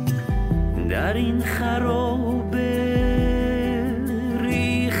در این خرابه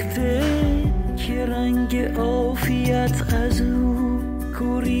ریخته که رنگ عافیت از او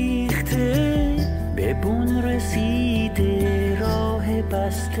گریخته به بن رسیده راه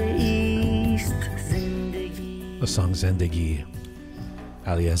بسته ایست زندگی. The song Zendegi,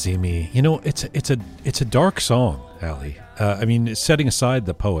 Ali Azimi. It's a dark song, Ali. Setting aside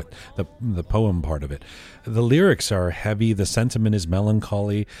the poem part of it, the lyrics are heavy. The sentiment is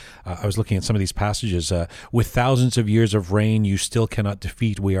melancholy. I was looking at some of these passages. With thousands of years of rain, you still cannot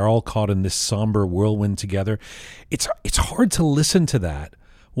defeat. We are all caught in this somber whirlwind together. It's hard to listen to that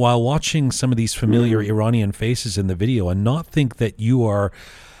while watching some of these familiar Iranian faces in the video and not think that you are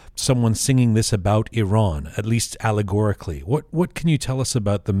someone singing this about Iran, at least allegorically. What can you tell us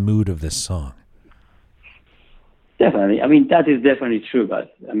about the mood of this song? Definitely. That is definitely true,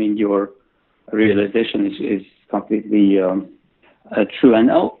 but your realization is completely true. And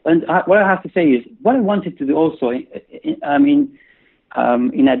what I have to say is, what I wanted to do also, in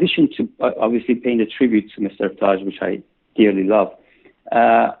addition to obviously paying the tribute to Mr. Taj, which I dearly love,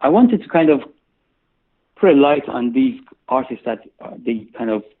 I wanted to kind of put a light on these artists that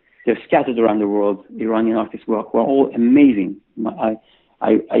they're scattered around the world. Iranian artists who are all amazing.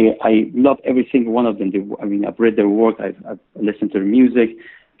 I love every single one of them. I've read their work. I've listened to their music.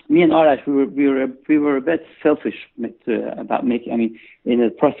 Me and Arash, we were a bit selfish about making. In the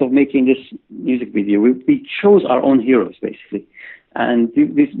process of making this music video, we chose our own heroes basically, and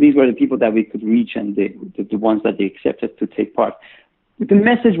these were the people that we could reach, and the ones that they accepted to take part. The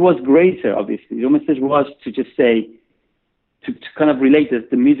message was greater, obviously. The message was to just say, to kind of relate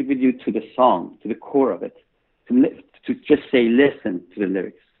the music video to the song, to the core of it, to just say, listen to the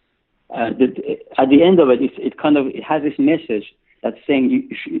lyrics. At the end of it, it has this message that's saying,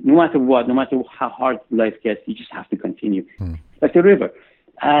 no matter what, no matter how hard life gets, you just have to continue, like the river.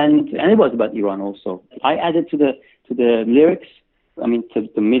 And it was about Iran also. I added to the lyrics. To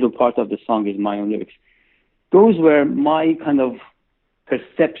the middle part of the song is my own lyrics. Those were my kind of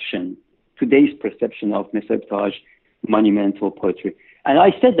perception, today's perception of Mr. Taj monumental poetry. And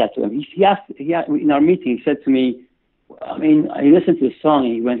I said that to him. He asked in our meeting, he said to me, I listened to the song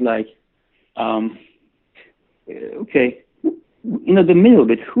and he went like, okay, the middle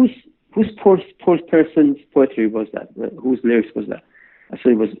bit, whose poor person's poetry was that? Whose lyrics was that? I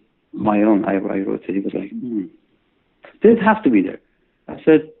said it was my own. I wrote it. He was like, did it have to be there? I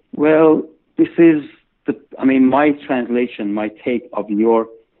said, well, this is my translation, my take of your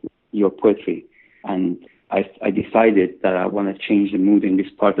poetry, and I decided that I want to change the mood in this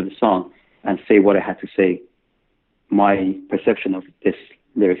part of the song and say what I had to say my perception of this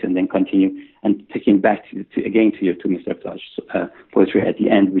lyrics and then continue and taking back again to your To Mr. Poetry at the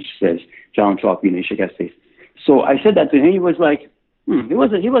end, which says, John Chalk, Shikastis. So I said that to him. He was like, he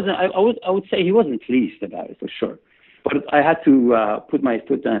wasn't, I would say he wasn't pleased about it for sure. But I had to put my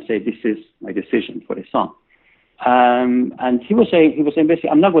foot down and say, this is my decision for the song. And he was saying basically,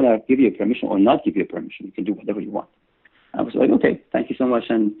 I'm not going to give you permission or not give you permission. You can do whatever you want. I was like, okay, thank you so much.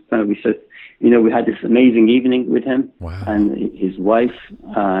 And we said, we had this amazing evening with him and his wife.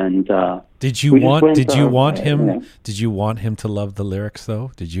 And did you want him to love the lyrics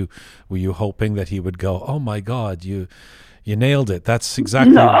though? Were you hoping that he would go, oh my God, you nailed it. That's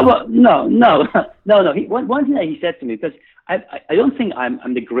exactly no. One thing that he said to me, because I don't think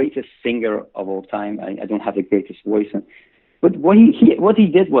I'm the greatest singer of all time. I don't have the greatest voice. But what he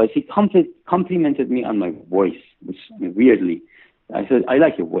did was he complimented me on my voice, which weirdly, I said, I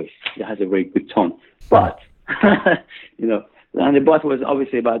like your voice. It has a very good tone. But, and the but was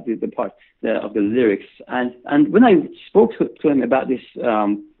obviously about the part of the lyrics. And when I spoke to him about this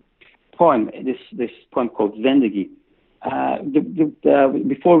poem, this poem called Zendegi,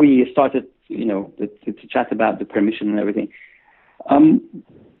 before we started, to chat about the permission and everything,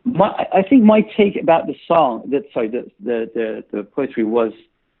 I think my take about the song, the poetry was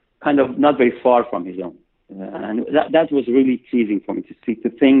kind of not very far from his own, and that was really pleasing for me to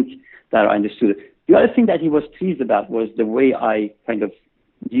think that I understood it. The other thing that he was pleased about was the way I kind of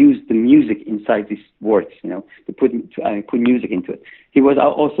used the music inside these words, to put music into it. He was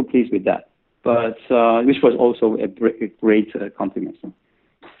also pleased with that, but which was also a great compliment. So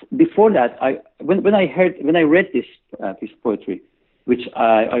before that, when I read this piece of poetry, which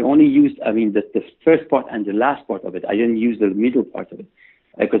I only used, the first part and the last part of it. I didn't use the middle part of it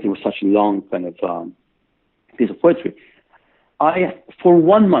because it was such a long kind of piece of poetry. For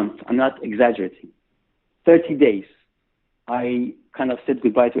 1 month, I'm not exaggerating, 30 days, I kind of said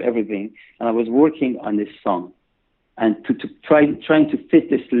goodbye to everything, and I was working on this song and trying to fit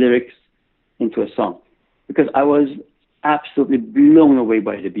this lyrics into a song, because I was absolutely blown away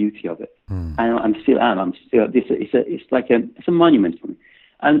by the beauty of it. And I'm still this. It's a monument for me.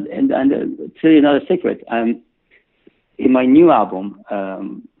 And tell you another secret. In my new album,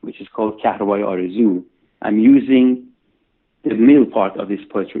 which is called Kahrabai Arezu, I'm using the middle part of this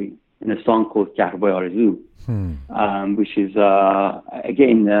poetry in a song called Kahrabai Arezu, which is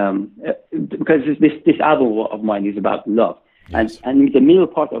again because this album of mine is about love, and the middle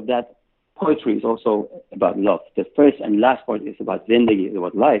part of that poetry is also about love. The first and last part is about zendegi,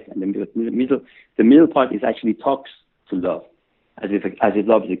 about life, and the middle part is actually talks to love, as it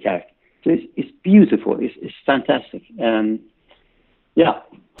loves the character. So it's beautiful. It's fantastic. Yeah.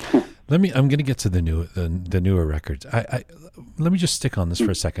 I'm going to get to the newer records. Let me just stick on this for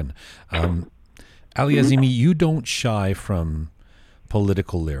a second. Ali Azimi, you don't shy from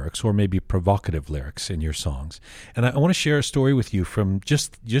political lyrics or maybe provocative lyrics in your songs. And I want to share a story with you from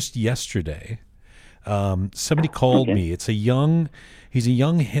just yesterday. Somebody called me. He's a young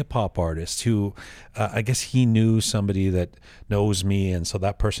hip hop artist who I guess he knew somebody that knows me, and so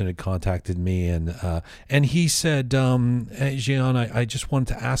that person had contacted me, and he said, hey, Jian, I just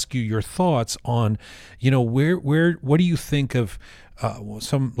wanted to ask you your thoughts on, what do you think of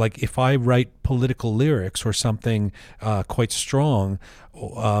some, like, if I write political lyrics or something quite strong.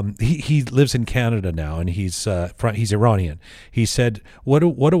 He lives in Canada now, and he's Iranian. He said, what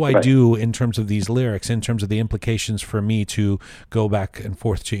do I do in terms of these lyrics, in terms of the implications for me to go back and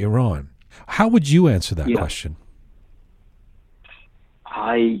forth to Iran? How would you answer that question?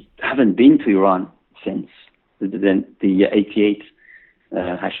 I haven't been to Iran since the 88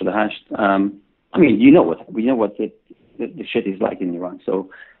 Hasht. We know what the shit is like in Iran, so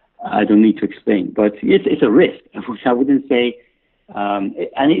I don't need to explain. But it's a risk. I wouldn't say,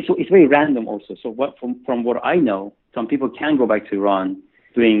 and it's very random also. So from what I know, some people can go back to Iran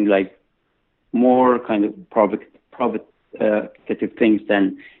doing like more kind of provocative things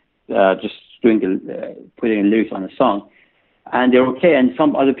than just doing putting lyrics on a song, and they're okay. And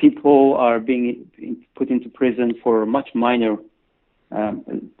some other people are being put into prison for much minor,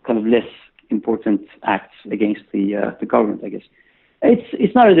 kind of less important acts against the government. I guess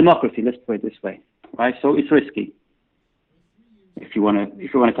it's not a democracy. Let's put it this way, right? So it's risky if you want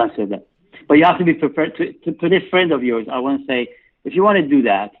to consider that. But you have to be prepared to this friend of yours. I want to say if you want to do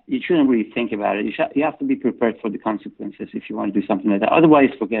that, you shouldn't really think about it. You have to be prepared for the consequences if you want to do something like that. Otherwise,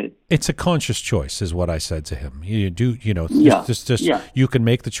 forget it. It's a conscious choice, is what I said to him. You do, Yeah. just you can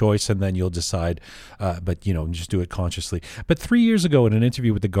make the choice and then you'll decide, but just do it consciously. But 3 years ago, in an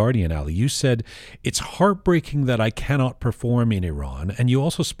interview with The Guardian, Ali, you said it's heartbreaking that I cannot perform in Iran, and you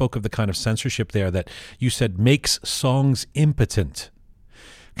also spoke of the kind of censorship there that you said makes songs impotent.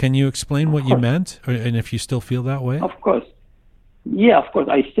 Can you explain what you meant, and if you still feel that way? Of course. Yeah, of course.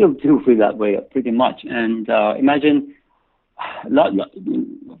 I still do feel that way pretty much. And imagine,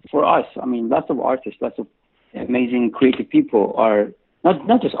 for us, I mean, lots of artists, lots of amazing creative people are,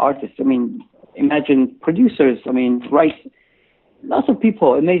 not just artists, I mean, imagine producers, I mean, lots of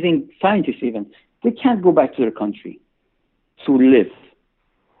people, amazing scientists even, they can't go back to their country to live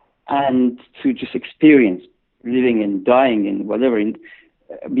and to just experience living and dying and whatever,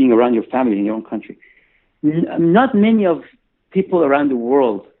 being around your family in your own country. Not many of people around the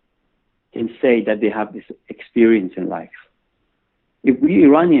world can say that they have this experience in life. If we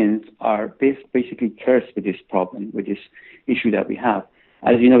Iranians are basically cursed with this problem, with this issue that we have,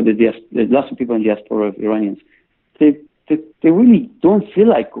 as you know, there's lots of people in the diaspora of Iranians. They really don't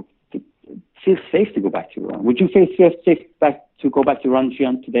feel safe to go back to Iran. Would you feel safe to go back to Iran,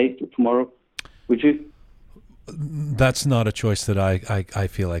 Jian, today, tomorrow? Would you? That's not a choice that I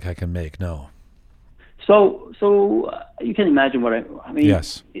feel like I can make. No. So you can imagine what I mean.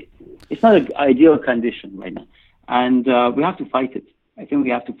 Yes. It's not an ideal condition right now, and we have to fight it. I think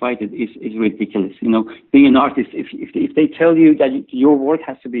we have to fight it. It's ridiculous. Being an artist, if they tell you that your work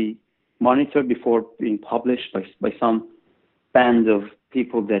has to be monitored before being published by some band of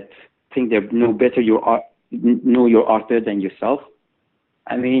people that think they know your art better than yourself,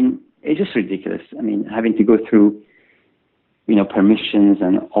 I mean, it's just ridiculous. I mean, having to go through permissions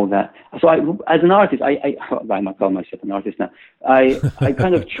and all that. So as an artist, I'm not calling myself an artist now. I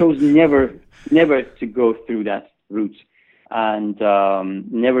kind of chose never to go through that route, and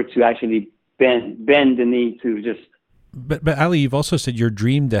never to actually bend the knee to just. But Ali, you've also said your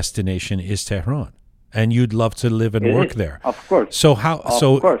dream destination is Tehran, and you'd love to live and work there. Of course. So how?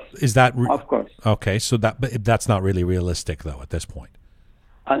 Of course. Is that? Of course. Okay, so that's not really realistic though at this point.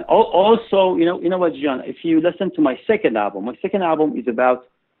 And also, you know what, John? If you listen to my second album is about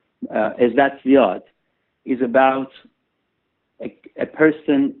Izzat Ziad, is about a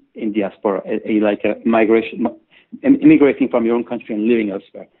person in diaspora, immigrating from your own country and living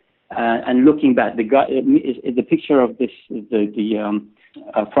elsewhere, and looking back. The picture of this, the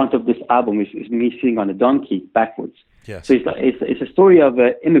front of this album is me sitting on a donkey backwards. Yes. So it's a story of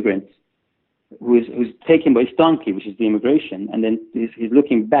an immigrant who's taken by his donkey, which is the immigration, and then he's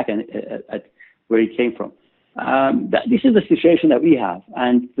looking back at where he came from. This is the situation that we have,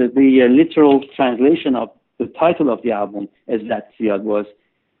 and the literal translation of the title of the album is that Ziad was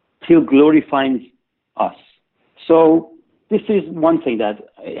 "Till Glory Finds Us." So this is one thing that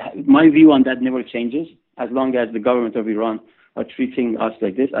my view on that never changes, as long as the government of Iran are treating us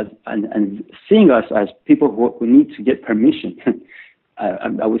like this and seeing us as people who need to get permission.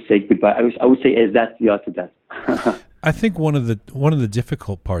 I would say goodbye. I would say is that the answer to that. I think one of the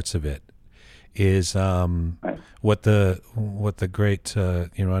difficult parts of it is right. what the great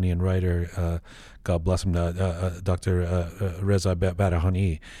Iranian writer, God bless him, Dr. Reza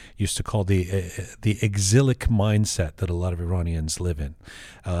Badahani used to call the exilic mindset that a lot of Iranians live in,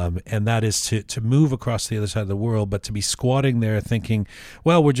 and that is to move across the other side of the world, but to be squatting there thinking,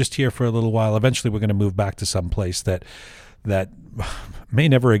 well, we're just here for a little while. Eventually, we're going to move back to some place that may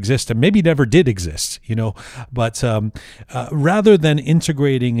never exist and maybe never did exist, but rather than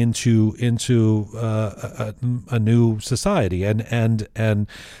integrating into a new society, and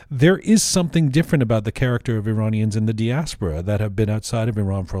there is something different about the character of Iranians in the diaspora that have been outside of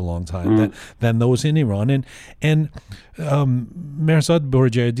Iran for a long time than those in Iran, and Mehrzad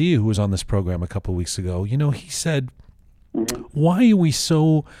Bourjadi, who was on this program a couple of weeks ago, he said, why are we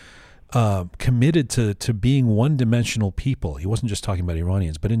so committed to being one-dimensional people? He wasn't just talking about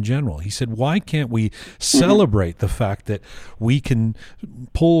Iranians, but in general. He said, why can't we celebrate the fact that we can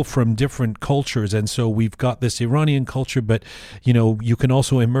pull from different cultures, and so we've got this Iranian culture, but you can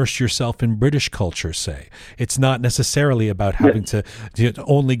also immerse yourself in British culture, say. It's not necessarily about having to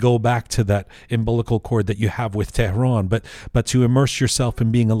only go back to that umbilical cord that you have with Tehran, but to immerse yourself in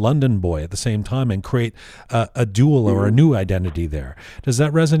being a London boy at the same time and create a dual or a new identity there. Does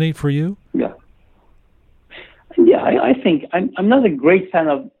that resonate for you? Yeah. I think I'm not a great fan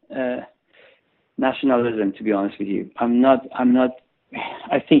of nationalism, to be honest with you. I'm not.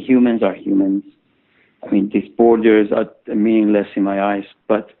 I think humans are humans. I mean, these borders are meaningless in my eyes.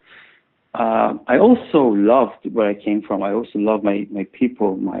 But I also loved where I came from. I also love my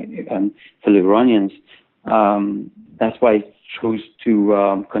people, my fellow Iranians. That's why I chose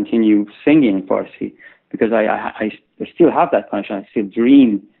to continue singing in Farsi, because I still have that connection. I still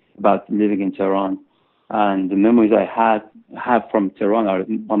dream about living in Tehran, and the memories I have from Tehran are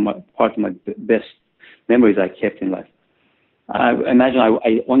part of my best memories I kept in life. I imagine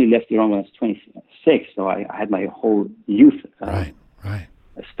I only left Iran when I was 26, so I had my whole youth Right.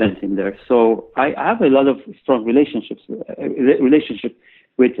 spent in there. So I have a lot of strong relationship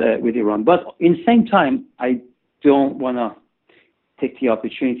with Iran. But in the same time, I don't want to take the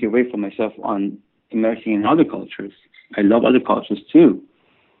opportunity away from myself on immersing in other cultures. I love other cultures too.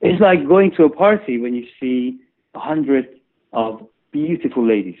 It's like going to a party when you see 100 of beautiful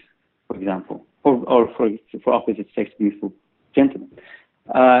ladies, for example, or for opposite sex, beautiful gentlemen.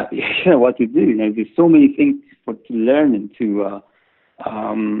 You know what to do. You know, there's so many things to learn and to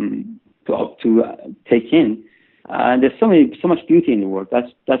take in. And there's so much beauty in the world.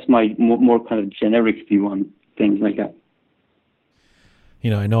 That's my more kind of generic view on things like that. You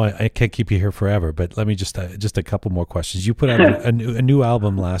know, I know I can't keep you here forever, but let me just a couple more questions. You put out a new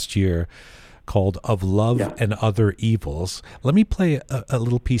album last year called Of Love and Other Evils. Let me play a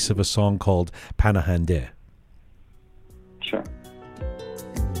little piece of a song called Panahande. Sure.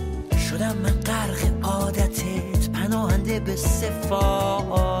 شدم من غرق عادتت پناهنده به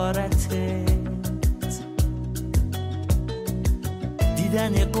سفارتت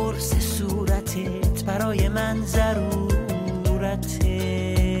دیدن قرص صورتت برای من ضرورته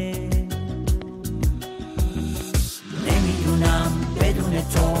نمیدونم بدون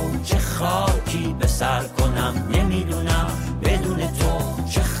تو چه خاکی به سر کنم نمیدونم بدون تو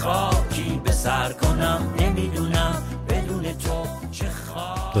چه خاکی به سر کنم نمیدونم بدون تو چه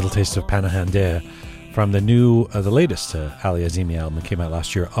خاکی. Little taste of Panahande from the latest Ali Azimi album that came out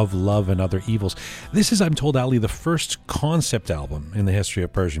last year, Of Love and Other Evils. This is, I'm told, Ali, the first concept album in the history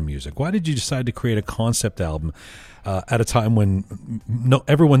of Persian music. Why did you decide to create a concept album at a time when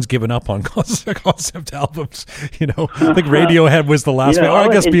everyone's given up on concept albums? You know, I think Radiohead was the last one. Or I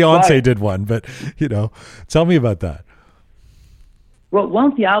guess Beyonce did one, but, you know, tell me about that. Well, one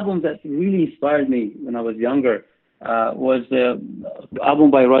of the albums that really inspired me when I was younger was the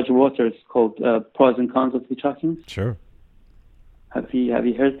album by Roger Waters called Pros and Cons of Hitchhiking. Sure. Have you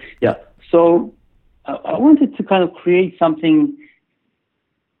heard? Yeah. So I wanted to kind of create something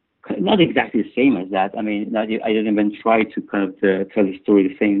not exactly the same as that. I mean, I didn't even try to kind of tell the story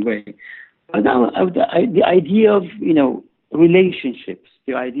the same way. But the idea of, you know, relationships,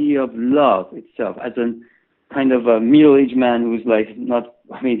 the idea of love itself, as a kind of a middle-aged man who's like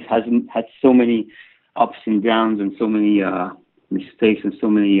hasn't had so many ups and downs and so many mistakes and so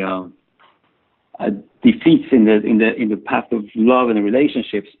many defeats in the path of love and the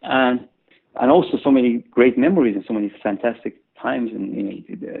relationships, and also so many great memories and so many fantastic times, and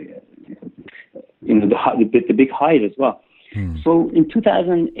the big height as well. So in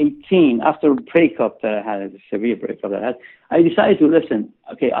 2018, after a breakup that I had, a severe breakup that I had, I decided to listen.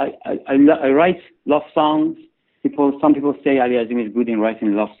 Okay, I write love songs. Some people say Ali Azimi is good in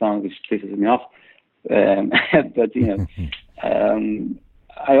writing love songs, which pisses me off. But you know,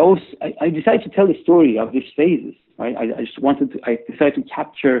 I decided to tell the story of these phases. Right? I decided to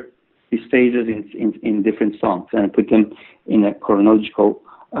capture these phases in different songs and put them in a chronological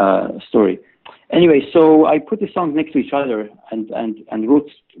story. Anyway, so I put the songs next to each other and wrote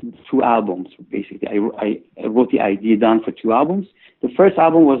 2 albums. Basically, I wrote the idea down for 2 albums. The first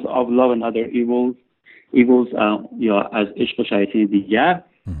album was Of Love and Other Evils, as Ishq o Shayatini Digar,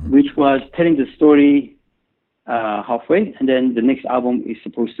 which was telling the story halfway, and then the next album is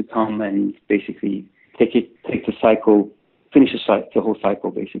supposed to come and basically take the cycle, finish the whole cycle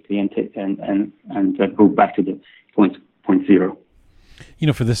basically, and go back to the point zero. You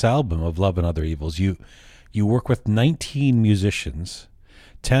know, for this album Of Love and Other Evils, you work with 19 musicians,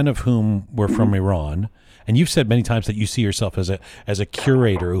 10 of whom were from Iran. And you've said many times that you see yourself as a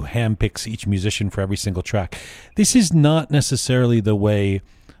curator who handpicks each musician for every single track. This is not necessarily the way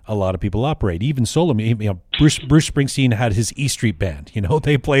a lot of people operate. Even solo, you know, Bruce Springsteen had his E Street Band. You know,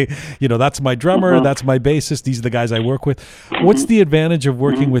 they play. You know, that's my drummer, that's my bassist. These are the guys I work with. What's the advantage of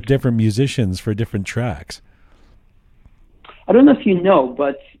working with different musicians for different tracks? I don't know if you know,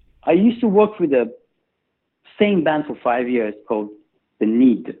 but I used to work with the same band for 5 years called The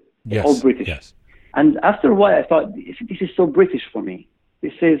Need. They're all British. Yes. And after a while, I thought, this is so British for me.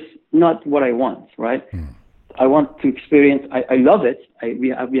 This is not what I want, right? I want to experience. I love it.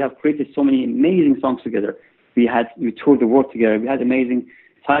 We have created so many amazing songs together. We toured the world together. We had amazing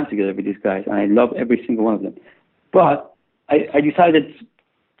time together with these guys, and I love every single one of them. But I decided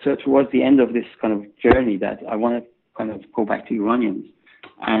towards the end of this kind of journey that I want to kind of go back to Iranians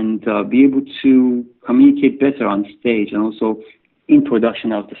and be able to communicate better on stage and also in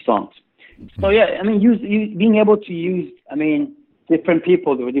production of the songs. So yeah, I mean, being able to use, I mean, different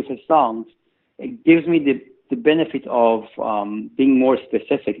people with different songs, it gives me the benefit of being more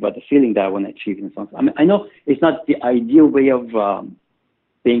specific about the feeling that I want to achieve in songs. I mean, I know it's not the ideal way of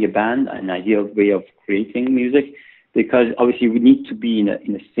being a band, an ideal way of creating music, because obviously we need to be in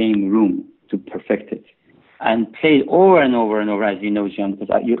the same room to perfect it and play it over and over and over, as you know, John,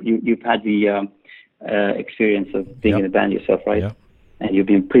 because you've had the experience of being in a band yourself, right? Yep. And you've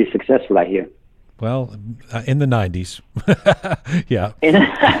been pretty successful, I hear. Well, in the 90s. Yeah.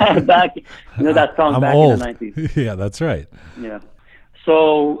 Back, you know that song I'm back old. in the 90s. Yeah, that's right. Yeah.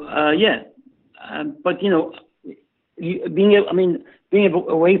 So, but, you know, being able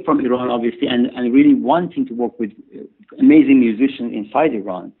away from Iran, obviously, and really wanting to work with amazing musicians inside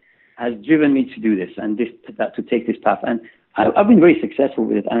Iran has driven me to do this and to take this path. And I've been very successful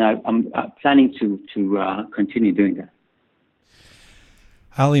with it, and I'm planning to continue doing that.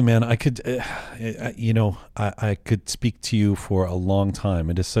 Ali, man, I could, I could speak to you for a long time.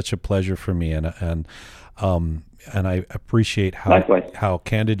 It is such a pleasure for me, and I appreciate how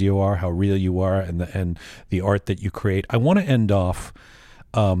candid you are, how real you are, and the art that you create. I want to end off.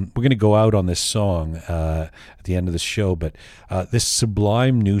 We're going to go out on this song at the end of the show, but this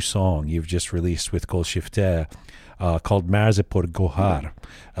sublime new song you've just released with Golshifter, called Marz Por Gohar,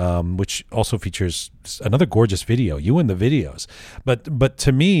 which also features another gorgeous video, you in the videos. But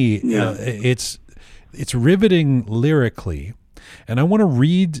to me, it's riveting lyrically, and I want to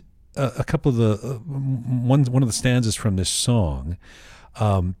read a couple of the one of the stanzas from this song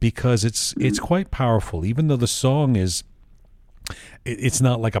because it's quite powerful, even though the song is. It's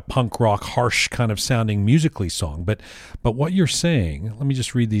not like a punk rock, harsh kind of sounding musically song, but what you're saying, let me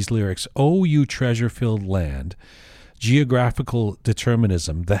just read these lyrics. Oh, you treasure-filled land, geographical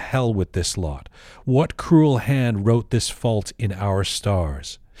determinism, the hell with this lot. What cruel hand wrote this fault in our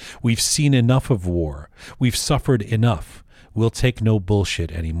stars? We've seen enough of war. We've suffered enough. We'll take no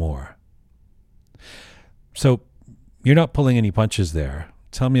bullshit anymore. So you're not pulling any punches there.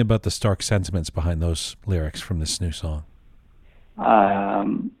 Tell me about the stark sentiments behind those lyrics from this new song.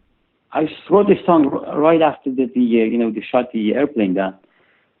 I wrote this song right after they shot the airplane down,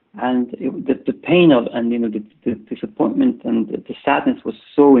 and the pain of and the disappointment and the sadness was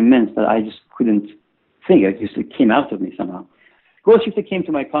so immense that I just couldn't think. It just came out of me somehow. Golshifter came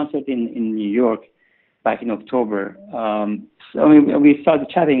to my concert in New York back in October. We started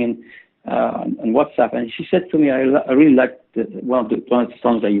chatting on WhatsApp, and she said to me, "I really liked one of the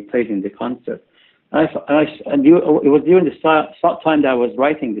songs that you played in the concert." And it was during the time that I was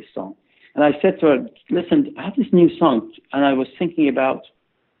writing this song. And I said to her, listen, I have this new song, and I was thinking about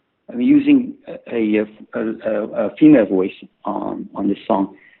using a female voice on this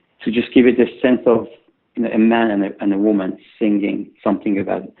song to just give it this sense of a man and a woman singing something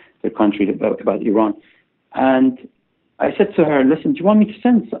about their country, about Iran. And I said to her, listen, do you want me to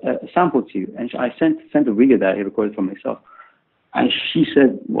send a sample to you? And I sent a video that I recorded for myself. And she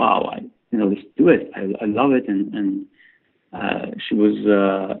said, wow, let's do it. I love it. And she was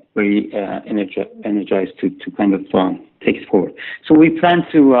very energized to kind of take it forward. So we planned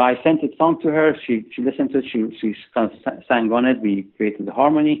to, I sent the song to her. She listened to it. She kind of sang on it. We created the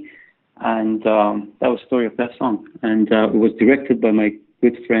harmony. And that was the story of that song. And it was directed by my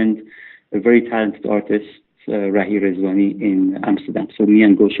good friend, a very talented artist, Rahi Rezvani in Amsterdam. So me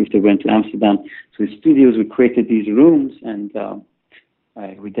and Golshifter went to Amsterdam to the studios. We created these rooms, and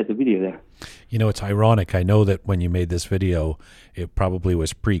we did the video there. It's ironic. I know that when you made this video, it probably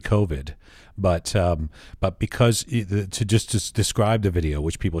was pre-COVID, but because to describe the video,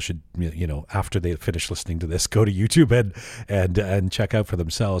 which people should, after they finish listening to this, go to YouTube and check out for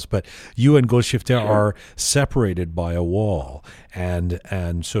themselves. But you and Golshifter are separated by a wall and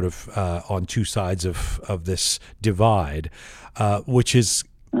sort of on two sides of this divide, which is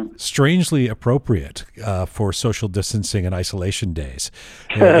strangely appropriate for social distancing and isolation days.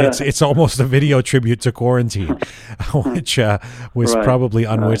 It's almost a video tribute to quarantine, which was probably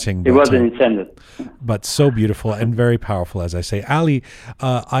unwitting. It wasn't intended. But so beautiful and very powerful, as I say. Ali,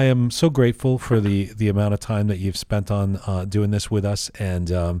 I am so grateful for the amount of time that you've spent on doing this with us.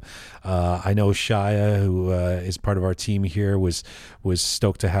 And I know Shaya, who is part of our team here, was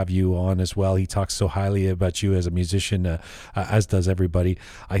stoked to have you on as well. He talks so highly about you as a musician, as does everybody.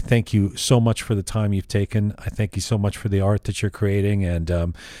 I thank you so much for the time you've taken. I thank you so much for the art that you're creating,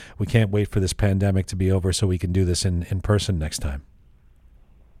 and we can't wait for this pandemic to be over so we can do this in person next time.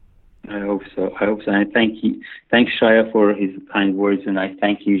 I hope so. And thanks Shaya for his kind words, and I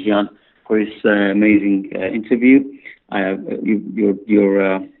thank you, Jean, for this amazing interview.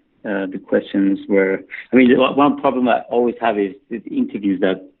 The questions were. I mean, one problem I always have is the interviews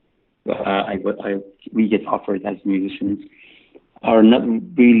that we get offered as musicians are not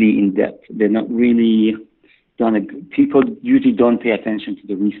really in depth. They're not really done. People usually don't pay attention to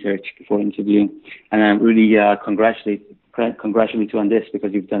the research before interviewing, and I'm really congratulate you on this,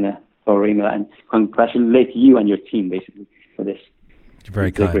 because you've done a thorough email, and congratulate you and your team basically for this. You're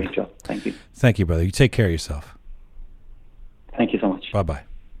very kind. Great job. Thank you. Thank you, brother. You take care of yourself. Thank you so much. Bye-bye.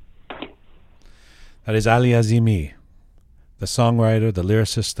 That is Ali Azimi, the songwriter, the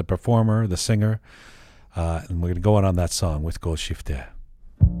lyricist, the performer, the singer. And we're going to go on that song with Gol Shifte.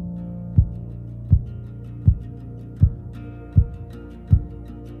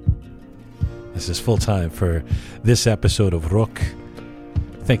 This is full time for this episode of Rook.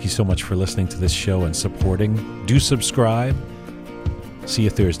 Thank you so much for listening to this show and supporting. Do subscribe. See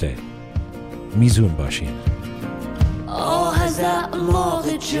you Thursday. Mizun Bashin. آه از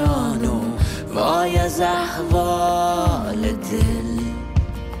اعماق جان و وای از احوال دل،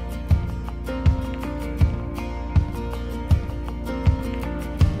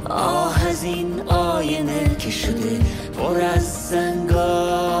 آه از این آینه که شده پر از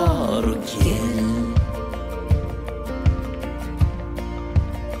زنگار و گل،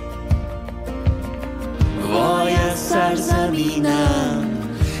 وای از سرزمینم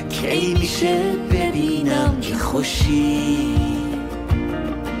کی میشه ببینم که خوشی،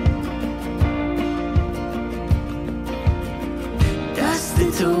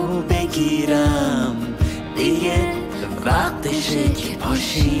 دست تو بگیرم دیگه وقتشه که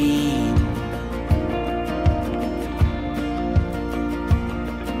پاشیم،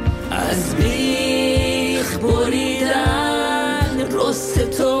 از بیخ بریدن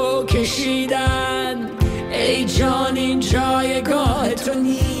رست تو کشیدن، ای جان این جایگاه تو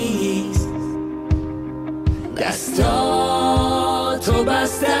نیست، دستاتو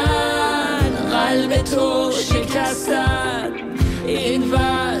بستن قلب تو شکستن، این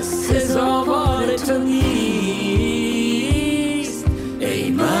بس سزاوار تو نیست،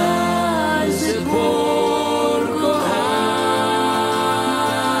 ای مرز پرگوهر.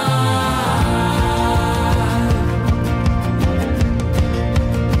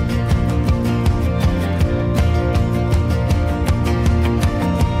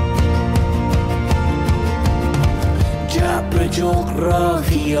 جبر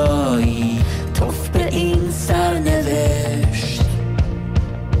جغرافیایی توف به این سرنوشت،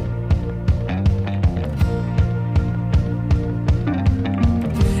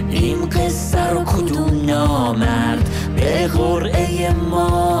 این قصه رو کدوم نامرد به قرعه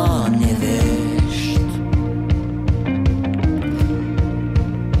ما نوشت،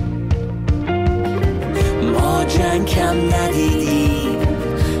 ما جنگ کم ندیدیم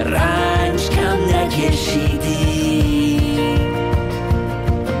رنج کم نکشیدیم،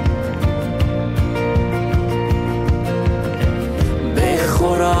 به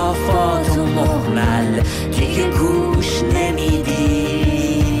خرافات و مهمل دیگه گوش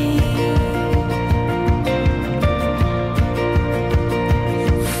نمیدیم،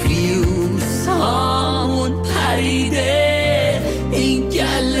 فیوز هامون پریده این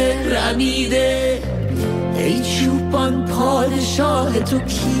گله رمیده، ای چوبان پادشاه تو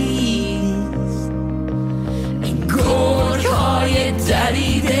کیست، این گرگ های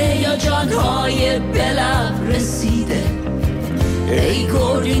دریده یا جانهای بلب رسیده، ای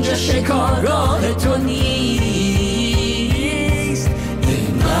گرگ اینجا شکارگاه تو نیست.